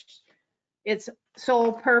fabric, which its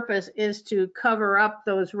sole purpose is to cover up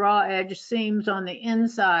those raw edge seams on the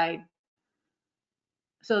inside,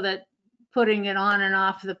 so that putting it on and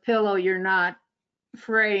off the pillow, you're not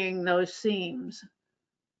fraying those seams.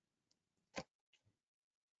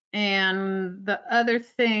 And the other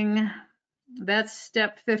thing, that's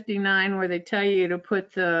step 59, where they tell you to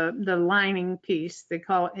put the lining piece, they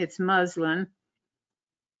call it, it's muslin.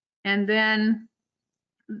 And then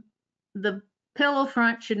the pillow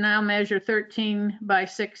front should now measure 13 by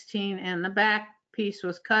 16, and the back piece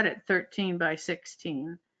was cut at 13 by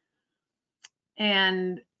 16.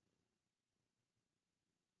 And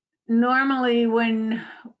normally when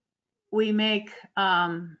we make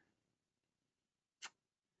our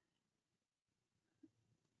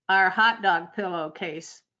hot dog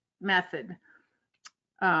pillowcase method,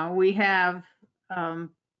 we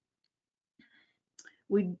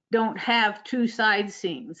don't have two side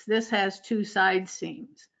seams. This has two side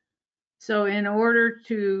seams. So in order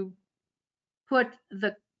to put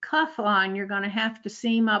the cuff on, you're going to have to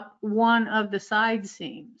seam up one of the side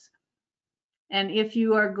seams. And if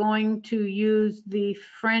you are going to use the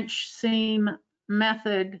French seam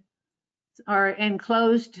method or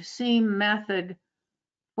enclosed seam method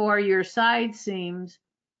for your side seams,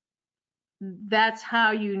 that's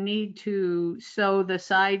how you need to sew the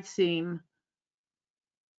side seam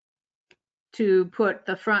to put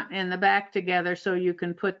the front and the back together so you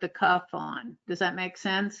can put the cuff on. Does that make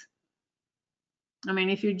sense? I mean,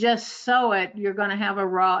 if you just sew it, you're going to have a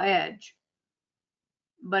raw edge.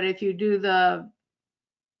 But if you do the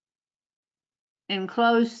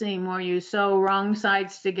enclosed seam where you sew wrong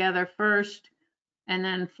sides together first and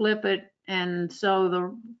then flip it and sew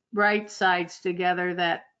the right sides together,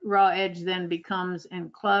 that raw edge then becomes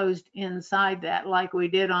enclosed inside that, like we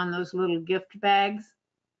did on those little gift bags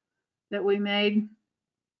that we made.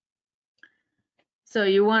 So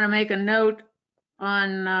you want to make a note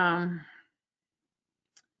on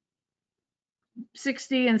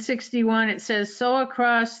 60 and 61. It says sew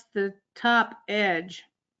across the top edge,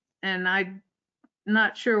 and I'm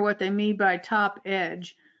not sure what they mean by top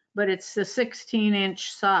edge, but it's the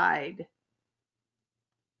 16-inch side.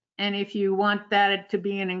 And if you want that to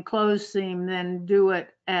be an enclosed seam, then do it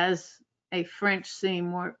as a French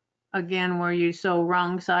seam, where again, where you sew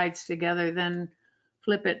wrong sides together, then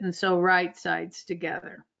flip it and sew right sides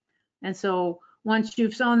together. And so once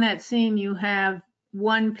you've sewn that seam, you have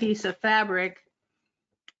one piece of fabric,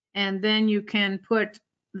 and then you can put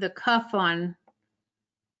the cuff on,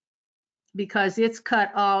 because it's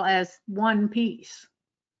cut all as one piece.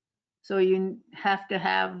 So you have to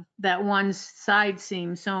have that one side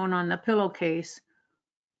seam sewn on the pillowcase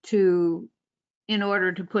in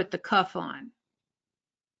order to put the cuff on.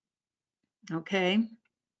 Okay.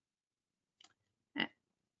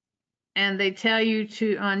 And they tell you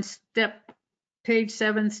to, on page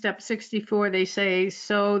 7, step 64, they say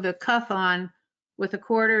sew the cuff on with a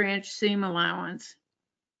 1/4 inch seam allowance,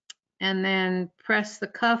 and then press the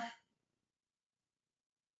cuff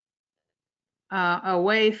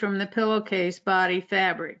away from the pillowcase body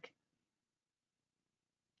fabric.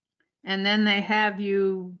 And then they have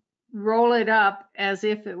you roll it up as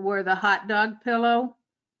if it were the hot dog pillow.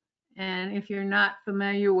 And if you're not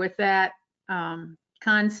familiar with that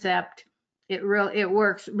concept, it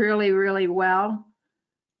works really, really well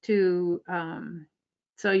to,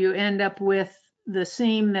 so you end up with the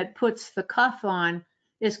seam that puts the cuff on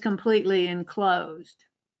is completely enclosed.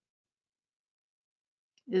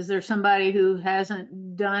 Is there somebody who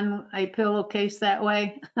hasn't done a pillowcase that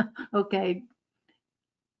way? Okay.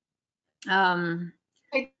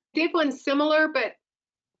 I did one similar, but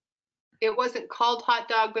it wasn't called hot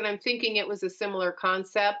dog, but I'm thinking it was a similar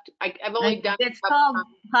concept. I've only done it It's a couple called times.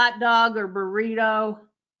 hot dog or burrito.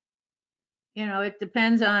 You know, it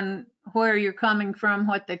depends on where you're coming from,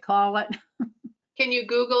 what they call it. Can you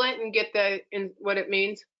Google it and get what it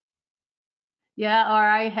means? Yeah, or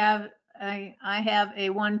I have a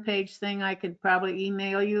one-page thing I could probably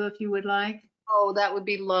email you if you would like. Oh, that would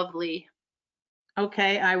be lovely.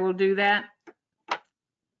 Okay, I will do that.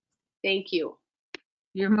 Thank you.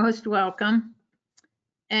 You're most welcome.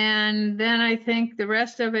 And then I think the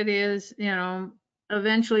rest of it is, you know,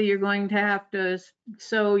 eventually you're going to have to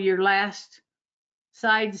sew your last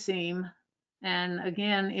side seam. And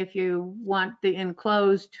again, if you want the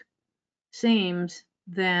enclosed seams,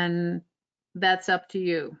 then that's up to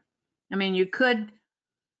you. I mean, you could,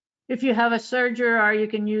 if you have a serger, or you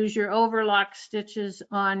can use your overlock stitches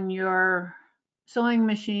on your sewing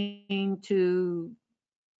machine to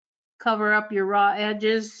cover up your raw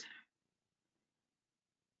edges.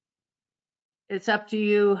 It's up to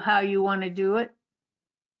you how you want to do it.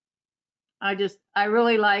 I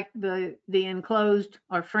really like the enclosed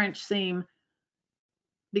or French seam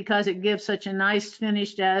because it gives such a nice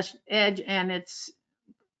finished edge and it's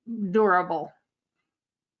durable.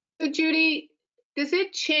 So Judy, does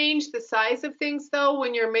it change the size of things though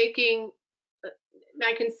when you're making,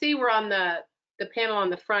 I can see we're on the panel on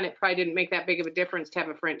the front, it probably didn't make that big of a difference to have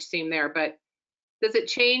a French seam there, but does it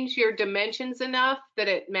change your dimensions enough that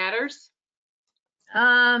it matters?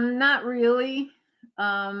 Not really.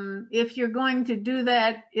 If you're going to do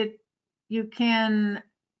that, you can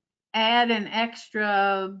add an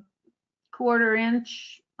extra 1/4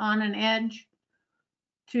 inch on an edge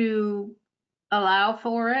to allow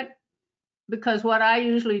for it. Because what I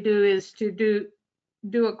usually do is to do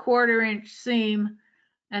a 1/4 inch seam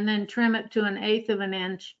and then trim it to 1/8 of an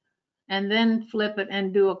inch and then flip it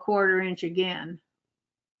and do a 1/4 inch again.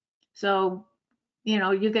 So, you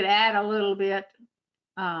know, you could add a little bit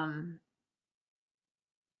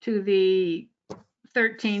to the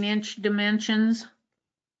 13-inch dimensions.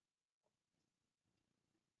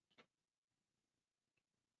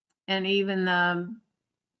 And even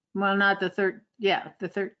well, not the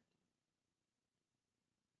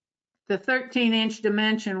the 13-inch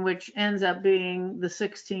dimension, which ends up being the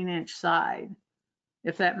 16-inch side,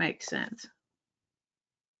 if that makes sense.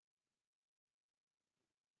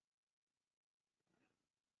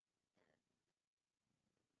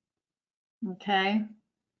 Okay.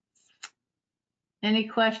 Any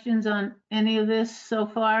questions on any of this so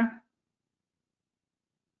far?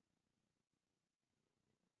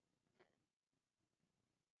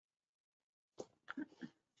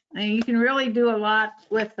 And you can really do a lot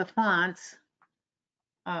with the fonts,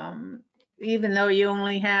 even though you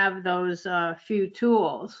only have those few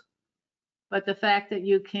tools. But the fact that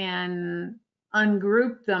you can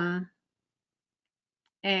ungroup them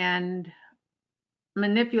and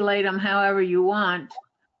manipulate them however you want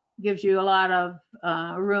gives you a lot of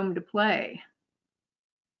room to play.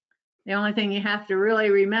 The only thing you have to really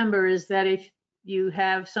remember is that if you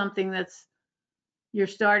have something you're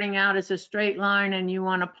starting out as a straight line and you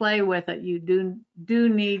want to play with it, you do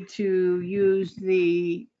need to use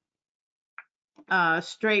the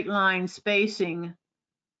straight line spacing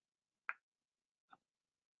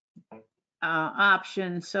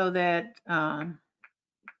option so that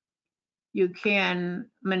you can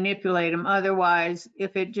manipulate them. Otherwise,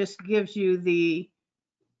 if it just gives you the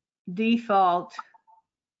default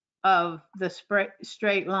of the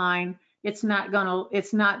straight line, it's not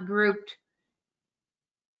grouped.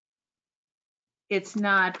 It's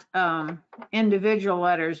not individual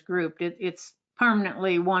letters grouped. It's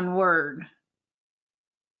permanently one word.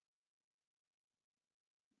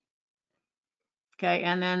 Okay,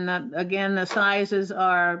 and then again, the sizes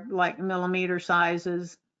are like millimeter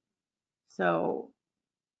sizes. So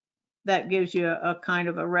that gives you a kind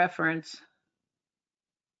of a reference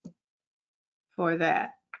for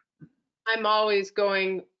that. I'm always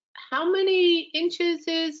going, how many inches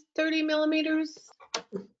is 30 millimeters?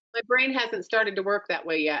 My brain hasn't started to work that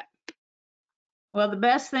way yet. Well, the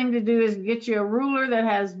best thing to do is get you a ruler that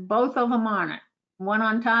has both of them on it, one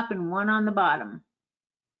on top and one on the bottom.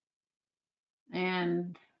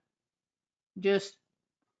 And just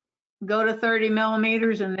go to 30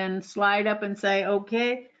 millimeters and then slide up and say,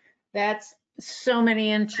 okay, that's so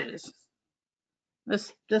many inches.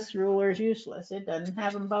 This ruler is useless. It doesn't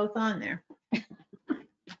have them both on there.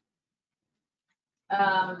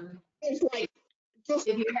 It's like just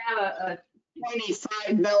If you have a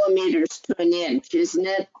 25 millimeters to an inch, isn't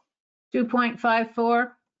it?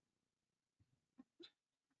 2.54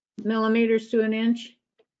 millimeters to an inch.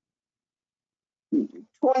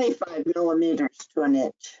 25 millimeters to an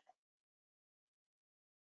inch.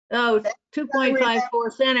 Oh,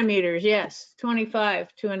 2.54 centimeters, yes,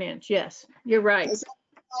 25 to an inch, yes, you're right.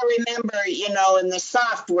 I remember, in the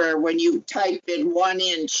software, when you type in 1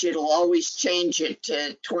 inch, it'll always change it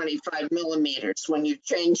to 25 millimeters when you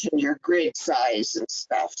change in your grid size and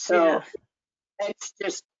stuff. So Yeah. that's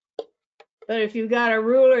just, But if you've got a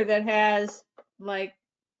ruler that has like,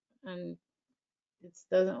 and it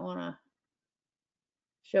doesn't want to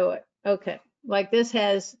show it. Okay, like this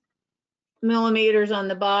has millimeters on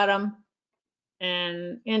the bottom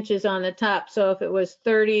and inches on the top. So if it was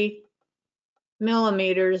 30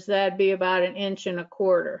 millimeters, that'd be about 1.25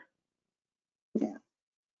 inches. yeah.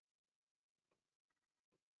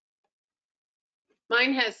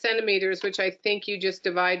 Mine has centimeters, which I think you just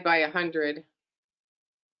divide by 100.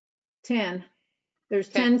 10. There's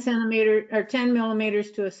 10. 10 centimeters or 10 millimeters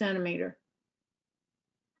to a centimeter.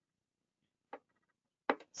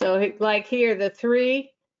 So like here, the 3,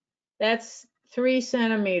 that's 3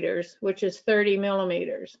 centimeters, which is 30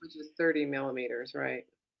 millimeters. Which is 30 millimeters, right?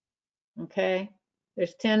 Okay.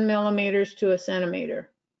 There's 10 millimeters to a centimeter.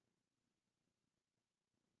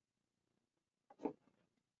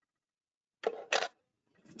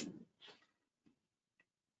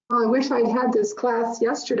 Well, I wish I'd had this class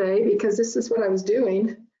yesterday because this is what I was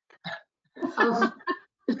doing.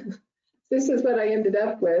 This is what I ended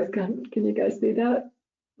up with. Can you guys see that?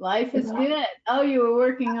 Life is good. Oh, you were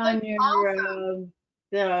working on your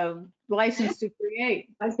the license to create.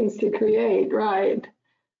 License to create, right.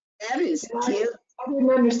 That is cute. I didn't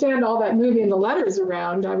understand all that moving the letters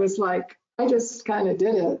around. I was like, I just kind of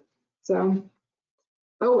did it. So,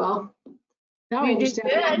 oh well. Now I You did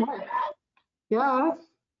understand a lot good. more. Yeah.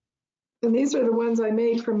 And these are the ones I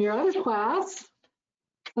made from your other class.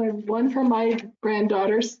 I have one for my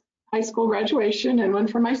granddaughter's high school graduation and one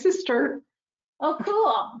for my sister. Oh,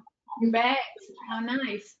 cool. Your bags. How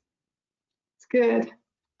nice. It's good.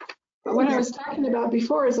 But what I was talking about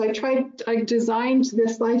before is I designed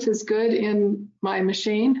this Life is Good in my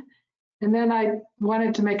machine, and then I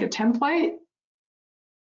wanted to make a template.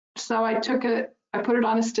 So I took it, I put it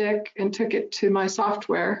on a stick and took it to my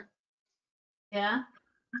software, Yeah.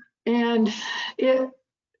 and it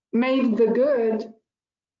made the good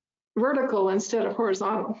vertical instead of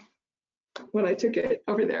horizontal when I took it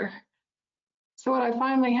over there. So what I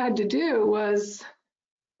finally had to do was,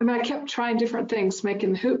 I kept trying different things,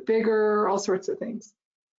 making the hoop bigger, all sorts of things.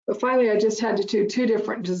 But finally, I just had to do 2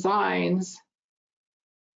 different designs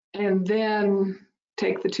and then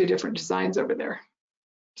take the 2 different designs over there.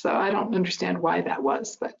 So I don't understand why that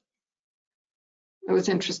was, but it was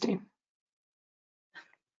interesting.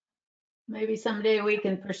 Maybe someday we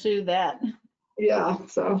can pursue that. Yeah,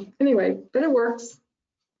 so anyway, but it works.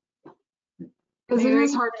 Because it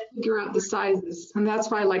is hard to figure out the sizes, and that's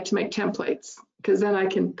why I like to make templates, because then I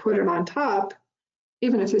can put it on top,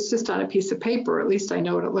 even if it's just on a piece of paper, at least I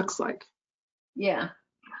know what it looks like. Yeah,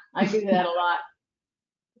 I do that a lot.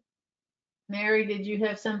 Mary, did you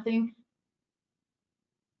have something?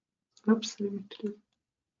 Oops.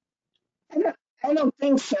 I don't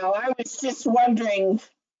think so. I was just wondering,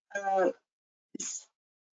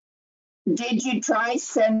 did you try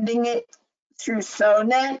sending it through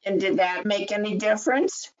SewNet, and did that make any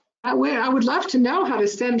difference? I would love to know how to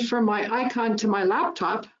send from my icon to my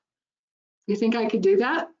laptop. You think I could do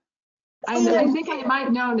that? I think I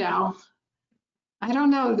might know now. I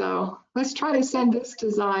don't know though. Let's try to send this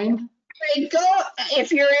design. Okay, go,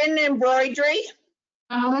 if you're in embroidery,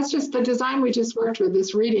 That's just the design we just worked with,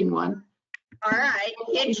 this reading one. all right,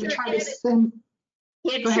 hit your Try to edit, send.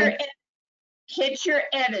 hit Go your, ahead. hit your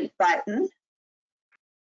edit button.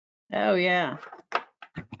 Oh, yeah.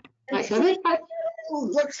 I said it.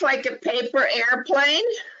 Looks like a paper airplane.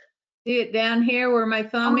 See it down here where my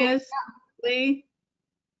thumb is, Lee?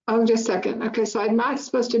 Oh, just a second. Okay, so I'm not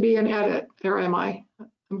supposed to be in edit, or am I?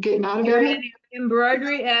 I'm getting out of You're edit. in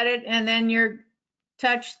embroidery edit, and then you're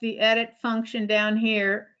touch the edit function down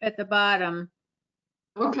here at the bottom.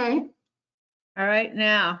 Okay. All right,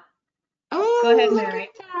 now. Oh, Go ahead, look Mary. at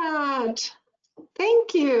that.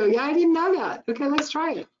 Thank you. Yeah, I didn't know that. Okay, let's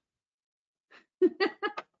try it.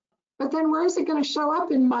 But then where is it going to show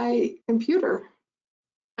up in my computer?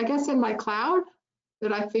 I guess in my cloud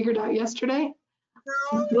that I figured out yesterday.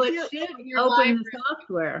 No, Well, it should open the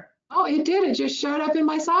software. Oh, it did. It just showed up in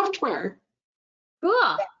my software. Cool.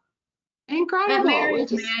 That Incredible.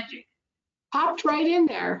 Mary's It just magic. popped right in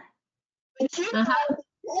there. but you know,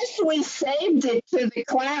 unless we saved it to the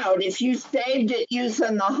cloud, if you saved it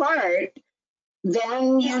using the heart,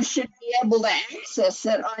 then you should be able to access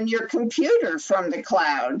it on your computer from the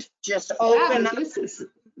cloud. Just open up.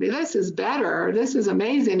 This is better. This is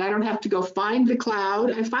amazing. I don't have to go find the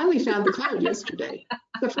cloud. I finally found the cloud yesterday.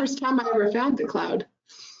 The first time I ever found the cloud.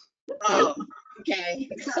 Oh, okay.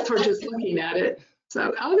 For just looking at it.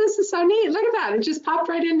 So, oh, this is so neat. Look at that. It just popped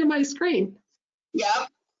right into my screen. Yep.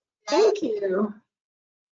 Thank you.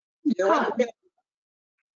 You're Huh. welcome.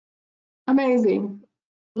 Amazing.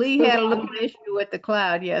 Lee had a little issue with the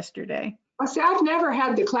cloud yesterday. Well, see, I've never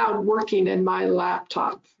had the cloud working in my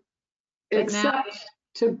laptop, But now- except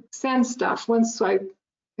to send stuff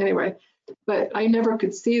anyway, but I never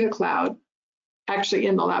could see the cloud actually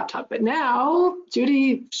in the laptop. But now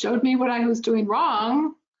Judy showed me what I was doing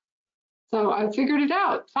wrong. So I figured it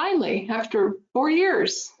out finally after 4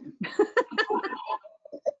 years.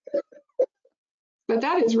 But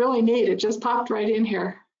that is really neat. It just popped right in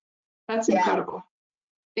here. That's Yeah. incredible.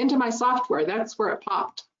 Into my software, that's where it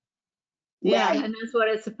popped. Yeah, Right. and that's what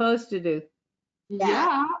it's supposed to do.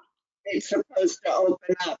 Yeah. It's supposed to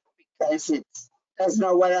open up because it doesn't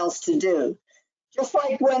know what else to do. Just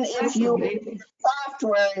like when if That's you amazing.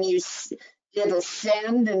 software and you did a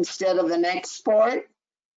send instead of an export,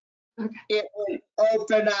 Okay. it would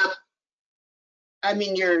open up. I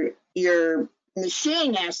mean, your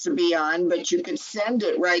machine has to be on, but you could send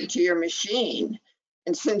it right to your machine.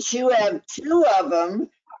 And since you have two of them,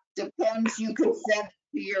 depends, you could send it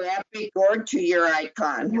to your Epic or to your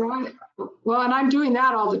Icon. Right. Well, and I'm doing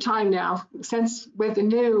that all the time now. Since with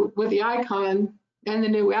the icon and the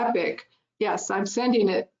new Epic, yes, I'm sending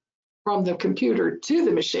it from the computer to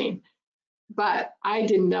the machine. But I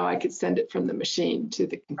didn't know I could send it from the machine to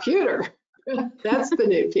the computer. That's the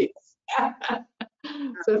new piece.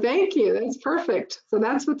 So thank you. That's perfect. So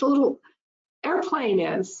that's what the little airplane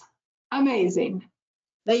is. Amazing.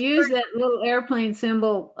 They use that little airplane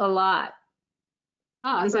symbol a lot.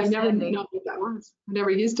 As For I never sending. know what that was. I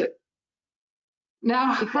never used it.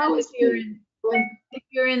 Now, how Because is if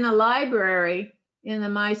you're in the library, in the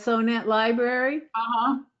My Sewnet library,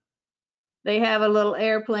 they have a little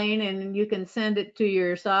airplane and you can send it to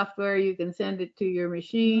your software, you can send it to your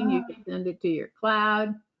machine, you can send it to your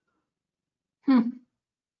cloud.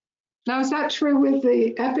 Now, is that true with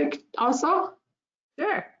the Epic also?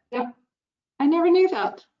 Sure. I never knew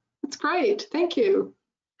that. That's great. Thank you.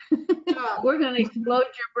 We're going to explode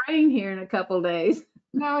your brain here in a couple days.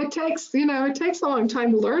 No, it takes a long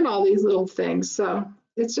time to learn all these little things. So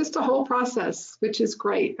it's just a whole process, which is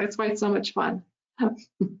great. That's why it's so much fun.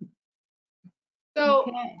 So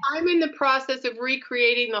Okay. I'm in the process of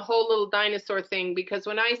recreating the whole little dinosaur thing because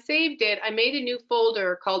when I saved it, I made a new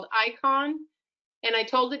folder called Icon and I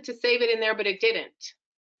told it to save it in there, but it didn't.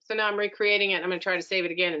 So now I'm recreating it. I'm going to try to save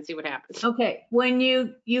it again and see what happens. Okay, when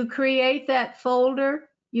you create that folder,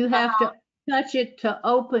 you have to touch it to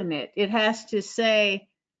open it. It has to say,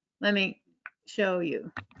 let me show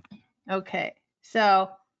you. Okay, so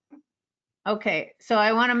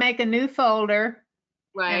I want to make a new folder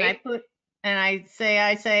and Right. I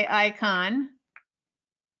say icon,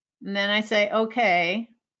 and then I say okay.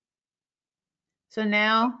 So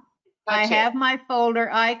now I Touch it. have my folder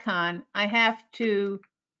icon. I have to,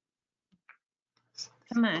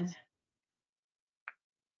 come on.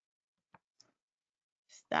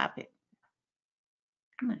 Stop it.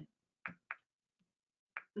 Come on.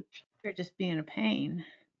 You're just being a pain.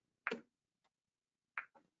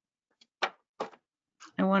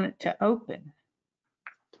 I want it to open.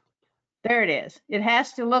 There it is. It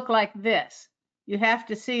has to look like this. You have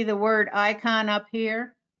to see the word icon up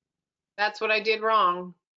here. That's what I did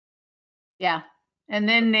wrong. Yeah. And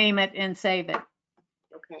then name it and save it.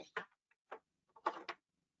 Okay.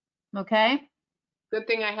 Okay? Good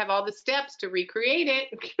thing I have all the steps to recreate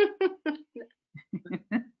it.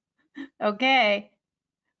 Okay.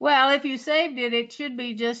 Well, if you saved it, it should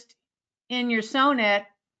be just in your Sew-net,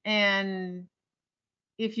 and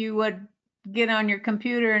if you would get on your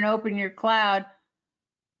computer and open your cloud,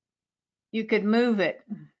 you could move it,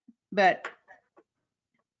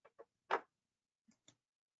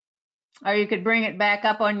 or you could bring it back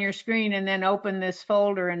up on your screen and then open this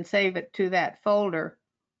folder and save it to that folder.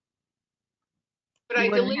 But You I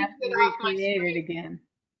wouldn't deleted have to it off my recreate it screen. again.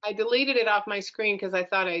 I deleted it off my screen because I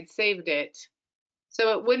thought I'd saved it.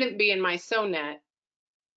 So it wouldn't be in my Sew-net.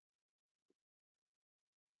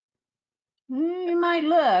 You might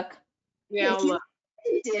look. Yeah, If you look.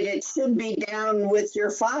 did, it should be down with your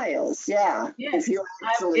files. Yeah. Yes, If you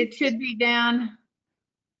actually. it should be down.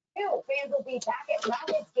 Fans will be back at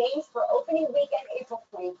Rockets games for opening weekend, April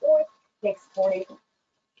 24th, 6:40.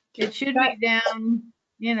 It should be down,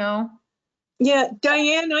 Yeah,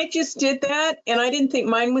 Diane, I just did that and I didn't think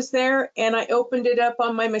mine was there and I opened it up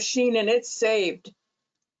on my machine and it's saved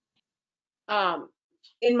Um,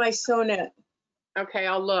 in my Sew-net. Okay,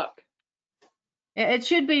 I'll look. It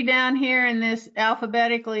should be down here in this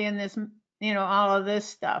alphabetically in this, all of this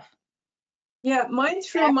stuff. Yeah, mine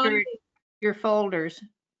threw After mine. your folders.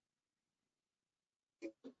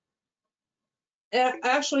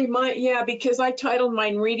 Actually, yeah, because I titled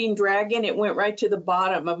mine Reading Dragon, it went right to the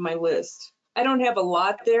bottom of my list. I don't have a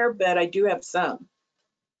lot there, but I do have some.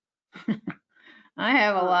 I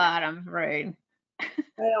have a lot, I'm afraid.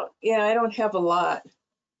 I don't have a lot.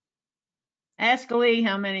 Ask Lee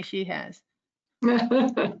how many she has.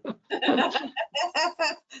 I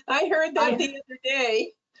heard that the other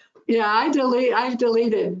day. Yeah, I've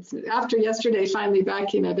deleted after yesterday finally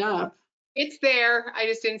backing it up. It's there. I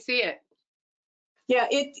just didn't see it. Yeah,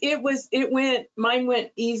 mine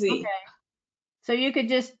went easy. Okay. So you could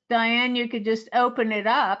just, Diane, you could just open it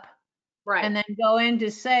up Right. and then go into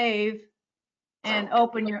save and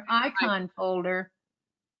open your icon folder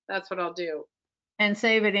That's what I'll do. and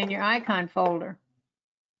save it in your icon folder.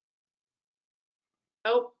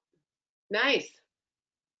 Oh, nice.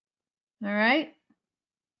 All right.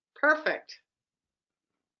 Perfect.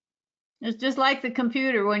 It's just like the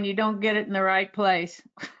computer when you don't get it in the right place.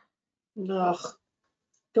 Ugh,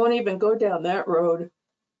 don't even go down that road.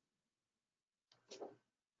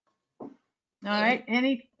 All right.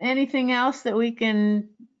 Anything else that we can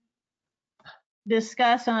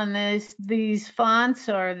discuss on these fonts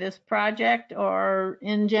or this project or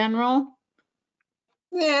in general?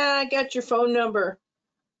 Yeah, I got your phone number.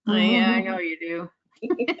 Oh, yeah, I know you do.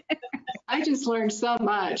 I just learned so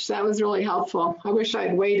much. That was really helpful. I wish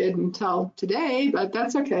I'd waited until today, but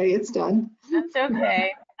that's okay. It's done. That's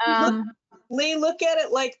okay. Lee, look at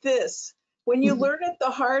it like this. When you learn it the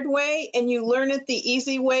hard way and you learn it the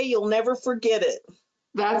easy way, you'll never forget it.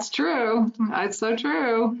 That's true. That's so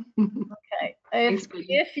true. Okay. Thanks, Peggy.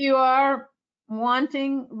 If you are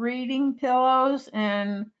wanting reading pillows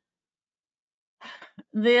and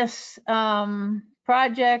this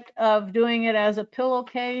project of doing it as a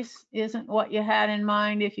pillowcase isn't what you had in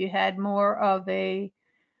mind, if you had more of a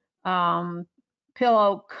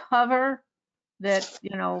pillow cover that,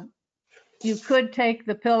 you could take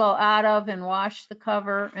the pillow out of and wash the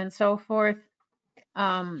cover and so forth.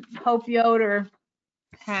 Hope Yoder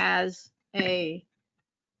has a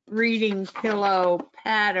reading pillow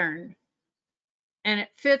pattern and it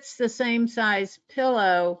fits the same size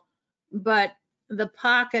pillow, but the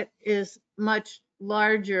pocket is much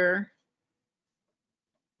larger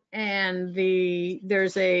and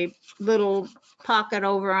there's a little pocket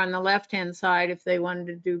over on the left hand side if they wanted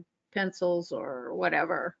to do pencils or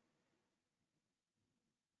whatever.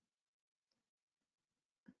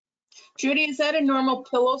 Judy, is that a normal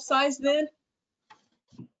pillow size then?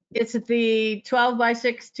 It's the 12 by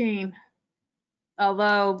 16,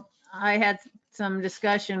 although I had some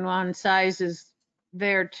discussion on sizes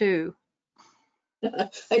there too.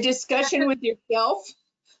 A discussion with yourself?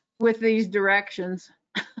 With these directions.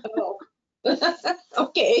 Oh,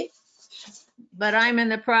 okay. But I'm in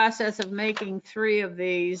the process of making 3 of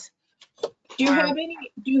these. Do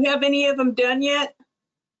you have any of them done yet?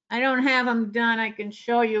 I don't have them done. I can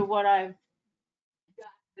show you what I've got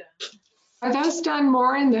done. Are those done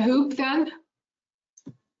more in the hoop then?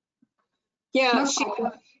 Yeah, Looks like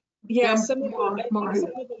it. yeah, Yeah, some of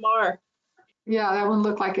them are. Yeah, that one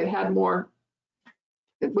looked like it had more.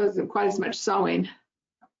 It wasn't quite as much sewing.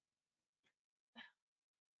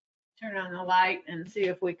 Turn on the light and see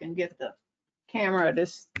if we can get the camera to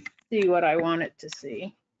see what I want it to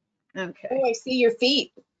see. Okay. Oh, I see your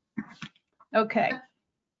feet. Okay.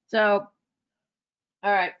 So,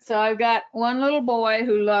 all right. So I've got one little boy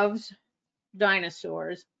who loves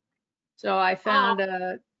dinosaurs. So I found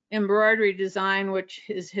a embroidery design, which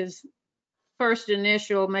is his first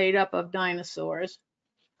initial made up of dinosaurs.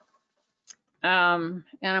 And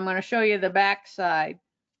I'm going to show you the back side.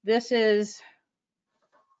 This is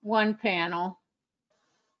one panel,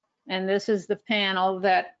 and this is the panel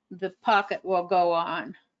that the pocket will go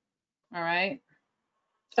on. All right.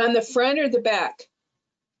 On the front or the back?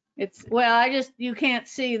 It's, well, you can't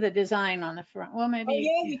see the design on the front. Well, maybe.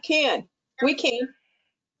 Oh, yeah, you can. We can.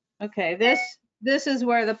 Okay, this is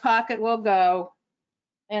where the pocket will go.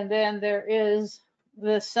 And then there is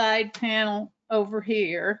the side panel over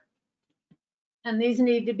here. And these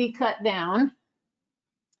need to be cut down.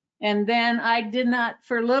 And then I did not,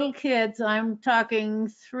 for little kids, I'm talking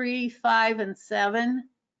 3, 5, and 7.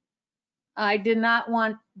 I did not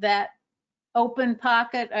want that open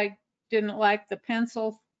pocket. I didn't like the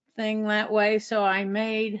pencil thing that way. So I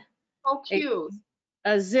made Oh, cute.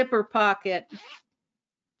 a zipper pocket,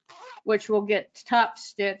 which will get top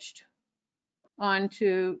stitched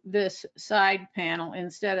onto this side panel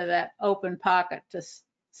instead of that open pocket to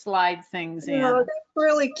slide things in. Oh, that's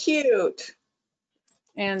really cute.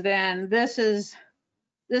 And then this is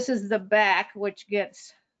the back, which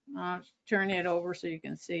gets, I'll turn it over so you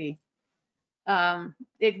can see.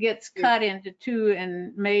 It gets cut into two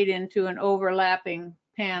and made into an overlapping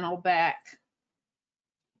panel back.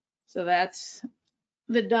 So that's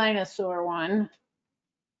the dinosaur one.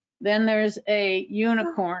 Then there's a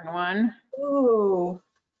unicorn one, Ooh.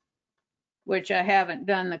 which I haven't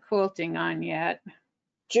done the quilting on yet.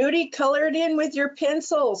 Judy, color it in with your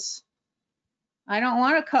pencils. I don't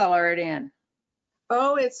want to color it in.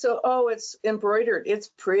 Oh, it's embroidered. It's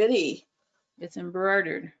pretty. It's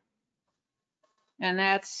embroidered. And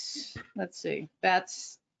that's, let's see,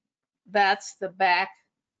 that's the back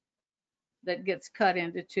that gets cut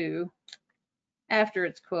into two after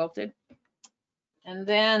it's quilted. And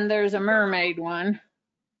then there's a mermaid one.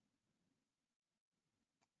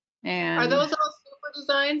 And Are those all super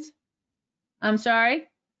designs? I'm sorry?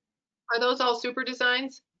 Are those all super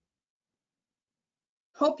designs?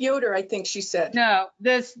 Hope Yoder, I think she said. No,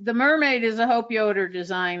 the mermaid is a Hope Yoder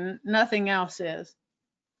design. Nothing else is.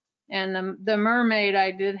 And the mermaid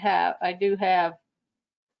I do have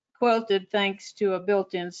quilted thanks to a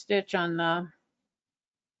built-in stitch on the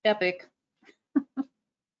Epic.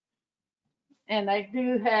 And I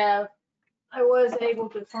was able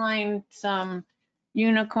to find some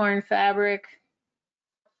unicorn fabric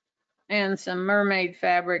and some mermaid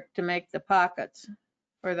fabric to make the pockets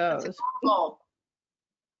for those. Oh,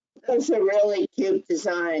 Those are really cute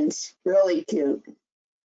designs, really cute.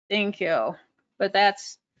 Thank you. But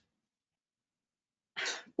that's,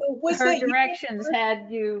 Was her that directions had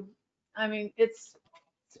you, I mean, it's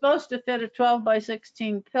supposed to fit a 12 by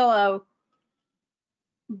 16 pillow,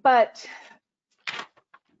 but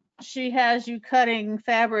she has you cutting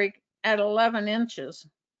fabric at 11 inches.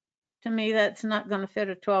 To me, that's not going to fit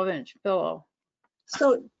a 12-inch pillow.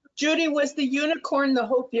 So Judy, was the unicorn the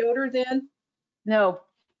Hope Yoder then? No,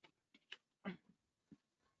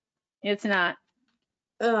 it's not.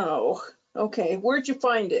 Oh, okay. Where'd you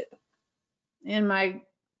find it? In my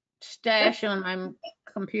stash on my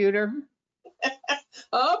computer.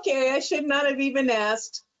 Okay, I should not have even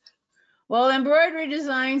asked. Well, embroidery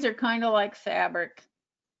designs are kind of like fabric.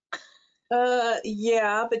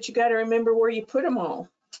 Yeah, but you got to remember where you put them all.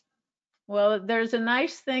 Well, there's a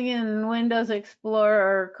nice thing in Windows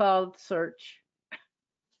Explorer called search,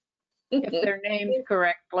 if they're named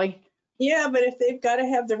correctly. Yeah, but if they've got to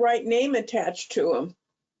have the right name attached to them.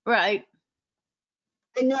 Right.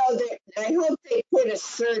 I know that, I hope they put a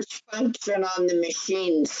search function on the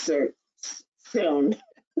machine soon.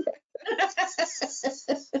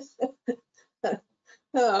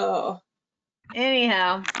 Oh,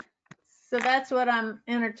 Anyhow, so that's what I'm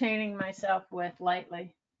entertaining myself with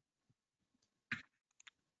lately.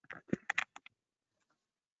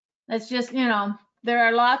 It's just,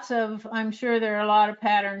 there are I'm sure there are a lot of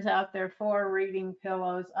patterns out there for reading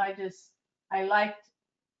pillows. I liked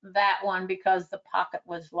that one because the pocket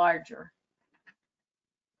was larger.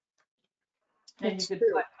 And that's you could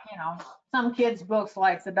true. put, some kids' books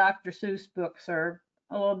like the Dr. Seuss books are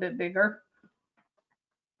a little bit bigger.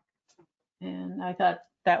 And I thought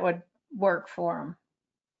that would work for them.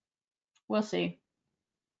 We'll see.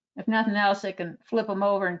 If nothing else, they can flip them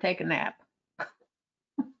over and take a nap.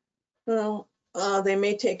 Well, they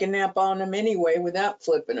may take a nap on them anyway without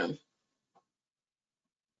flipping them.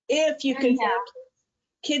 If you can,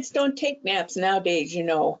 kids don't take naps nowadays,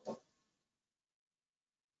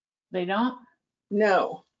 They don't?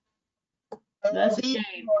 No. That's a These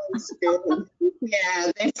shame. ones do.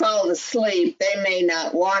 Yeah, they fall asleep. They may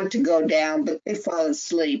not want to go down, but they fall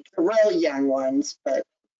asleep. The real young ones, but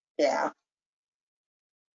yeah.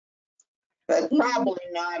 But probably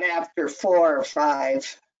not after 4 or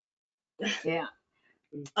 5. Yeah.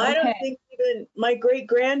 I don't Okay. think even my great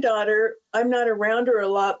granddaughter, I'm not around her a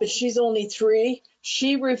lot, but she's only 3.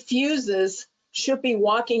 She refuses. She'll be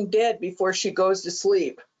walking dead before she goes to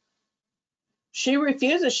sleep. She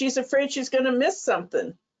refuses. She's afraid she's going to miss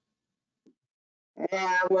something.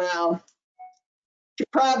 Yeah, well, she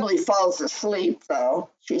probably falls asleep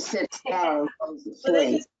though. She sits down and falls So they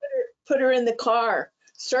asleep. just put her in the car,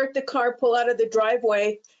 start the car, pull out of the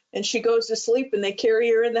driveway, and she goes to sleep and they carry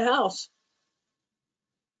her in the house.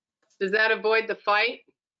 does that avoid the fight?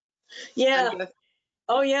 Yeah. I guess.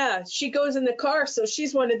 Oh, yeah. She goes in the car. So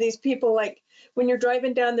she's one of these people, like when you're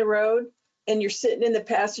driving down the road and you're sitting in the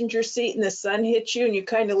passenger seat and the sun hits you and you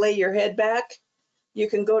kind of lay your head back, you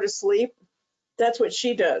can go to sleep. That's what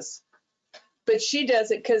she does. But she does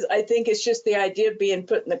it because I think it's just the idea of being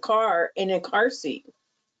put in the car in a car seat.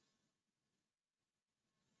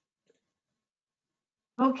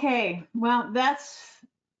 Okay. Well, that's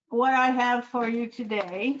what I have for you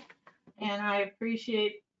today. And I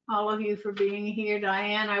appreciate all of you for being here.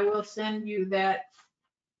 Diane, I will send you that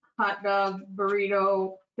hot dog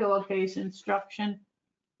burrito pillowcase instruction.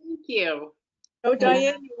 Thank you. Oh,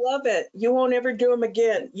 Diane, you love it. You won't ever do them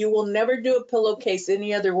again. You will never do a pillowcase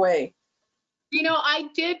any other way. You know, I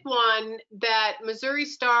did one that Missouri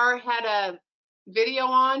Star had a video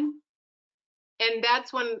on, and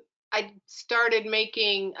that's when I started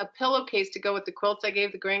making a pillowcase to go with the quilts I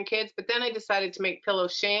gave the grandkids, but then I decided to make pillow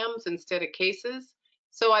shams instead of cases.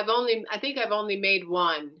 So I think I've only made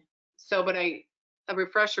one. So, but a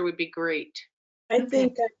refresher would be great. I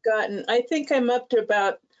think I'm up to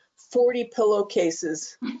about 40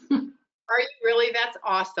 pillowcases. Are you really? That's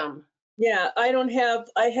awesome. Yeah,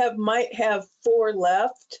 might have 4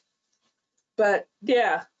 left. But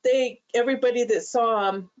yeah, everybody that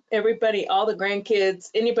saw them, all the grandkids,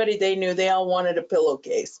 anybody they knew, they all wanted a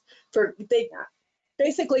pillowcase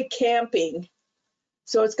basically camping.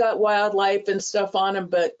 So it's got wildlife and stuff on them,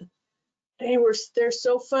 but they're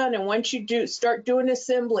so fun. And once you start doing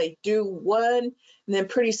assembly, do one, and then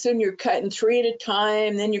pretty soon you're cutting 3 at a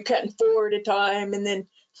time, then you're cutting 4 at a time, and then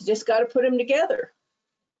you just got to put them together.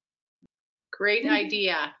 Great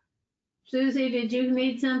idea. Susie, did you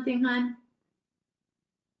need something, hon?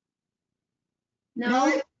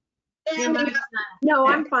 No? Your mic's No,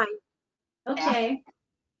 I'm fine. not. Okay.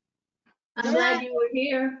 I'm glad you were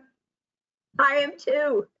here. I am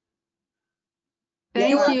too.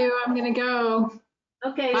 Thank you. I'm gonna go.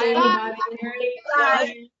 Okay. Bye, ladies. everybody.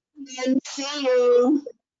 Bye. And see you.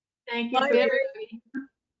 Thank you Bye, for everybody.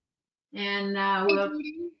 And Hey, we'll,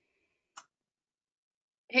 Judy.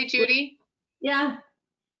 Hey, Judy, yeah,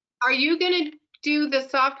 are you gonna do the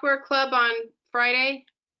software club on Friday?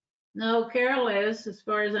 no, Carol is, as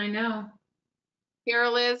far as I know.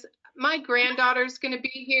 Carol is. My granddaughter's gonna be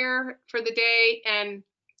here for the day, and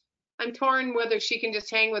I'm torn whether she can just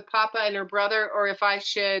hang with Papa and her brother, or if I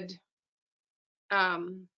should.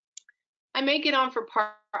 I may get on for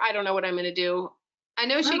part. I don't know what I'm gonna do. I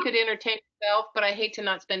know she could entertain herself, but I hate to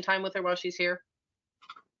not spend time with her while she's here.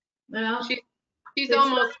 Well, She's it's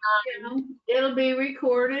almost like, 9. it'll be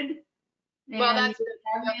recorded. Well, And that's you'll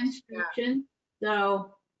have the instruction.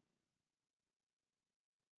 So,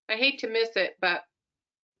 I hate to miss it, but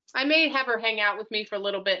I may have her hang out with me for a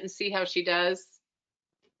little bit and see how she does.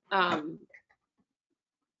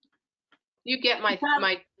 You get my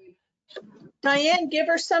Diane, give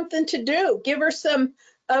her something to do. Give her some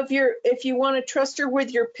of if you want to trust her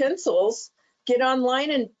with your pencils, get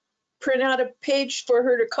online and print out a page for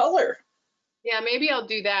her to color. Yeah, maybe I'll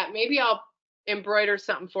do that. Maybe I'll embroider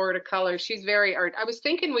something for her to color. She's very art. I was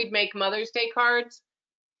thinking we'd make Mother's Day cards,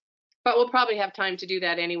 but we'll probably have time to do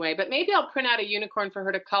that anyway. But maybe I'll print out a unicorn for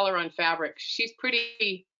her to color on fabric. She's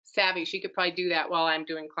pretty savvy. She could probably do that while I'm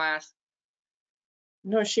doing class.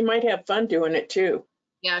 No, she might have fun doing it too.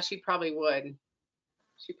 Yeah, she probably would.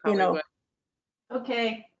 She probably would.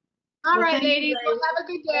 okay. All Well, right, thank you, ladies. Well, have a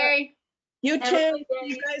good day. You Have a too. good day. See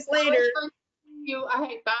you guys later. You. All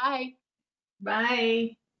right, bye.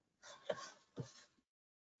 Bye.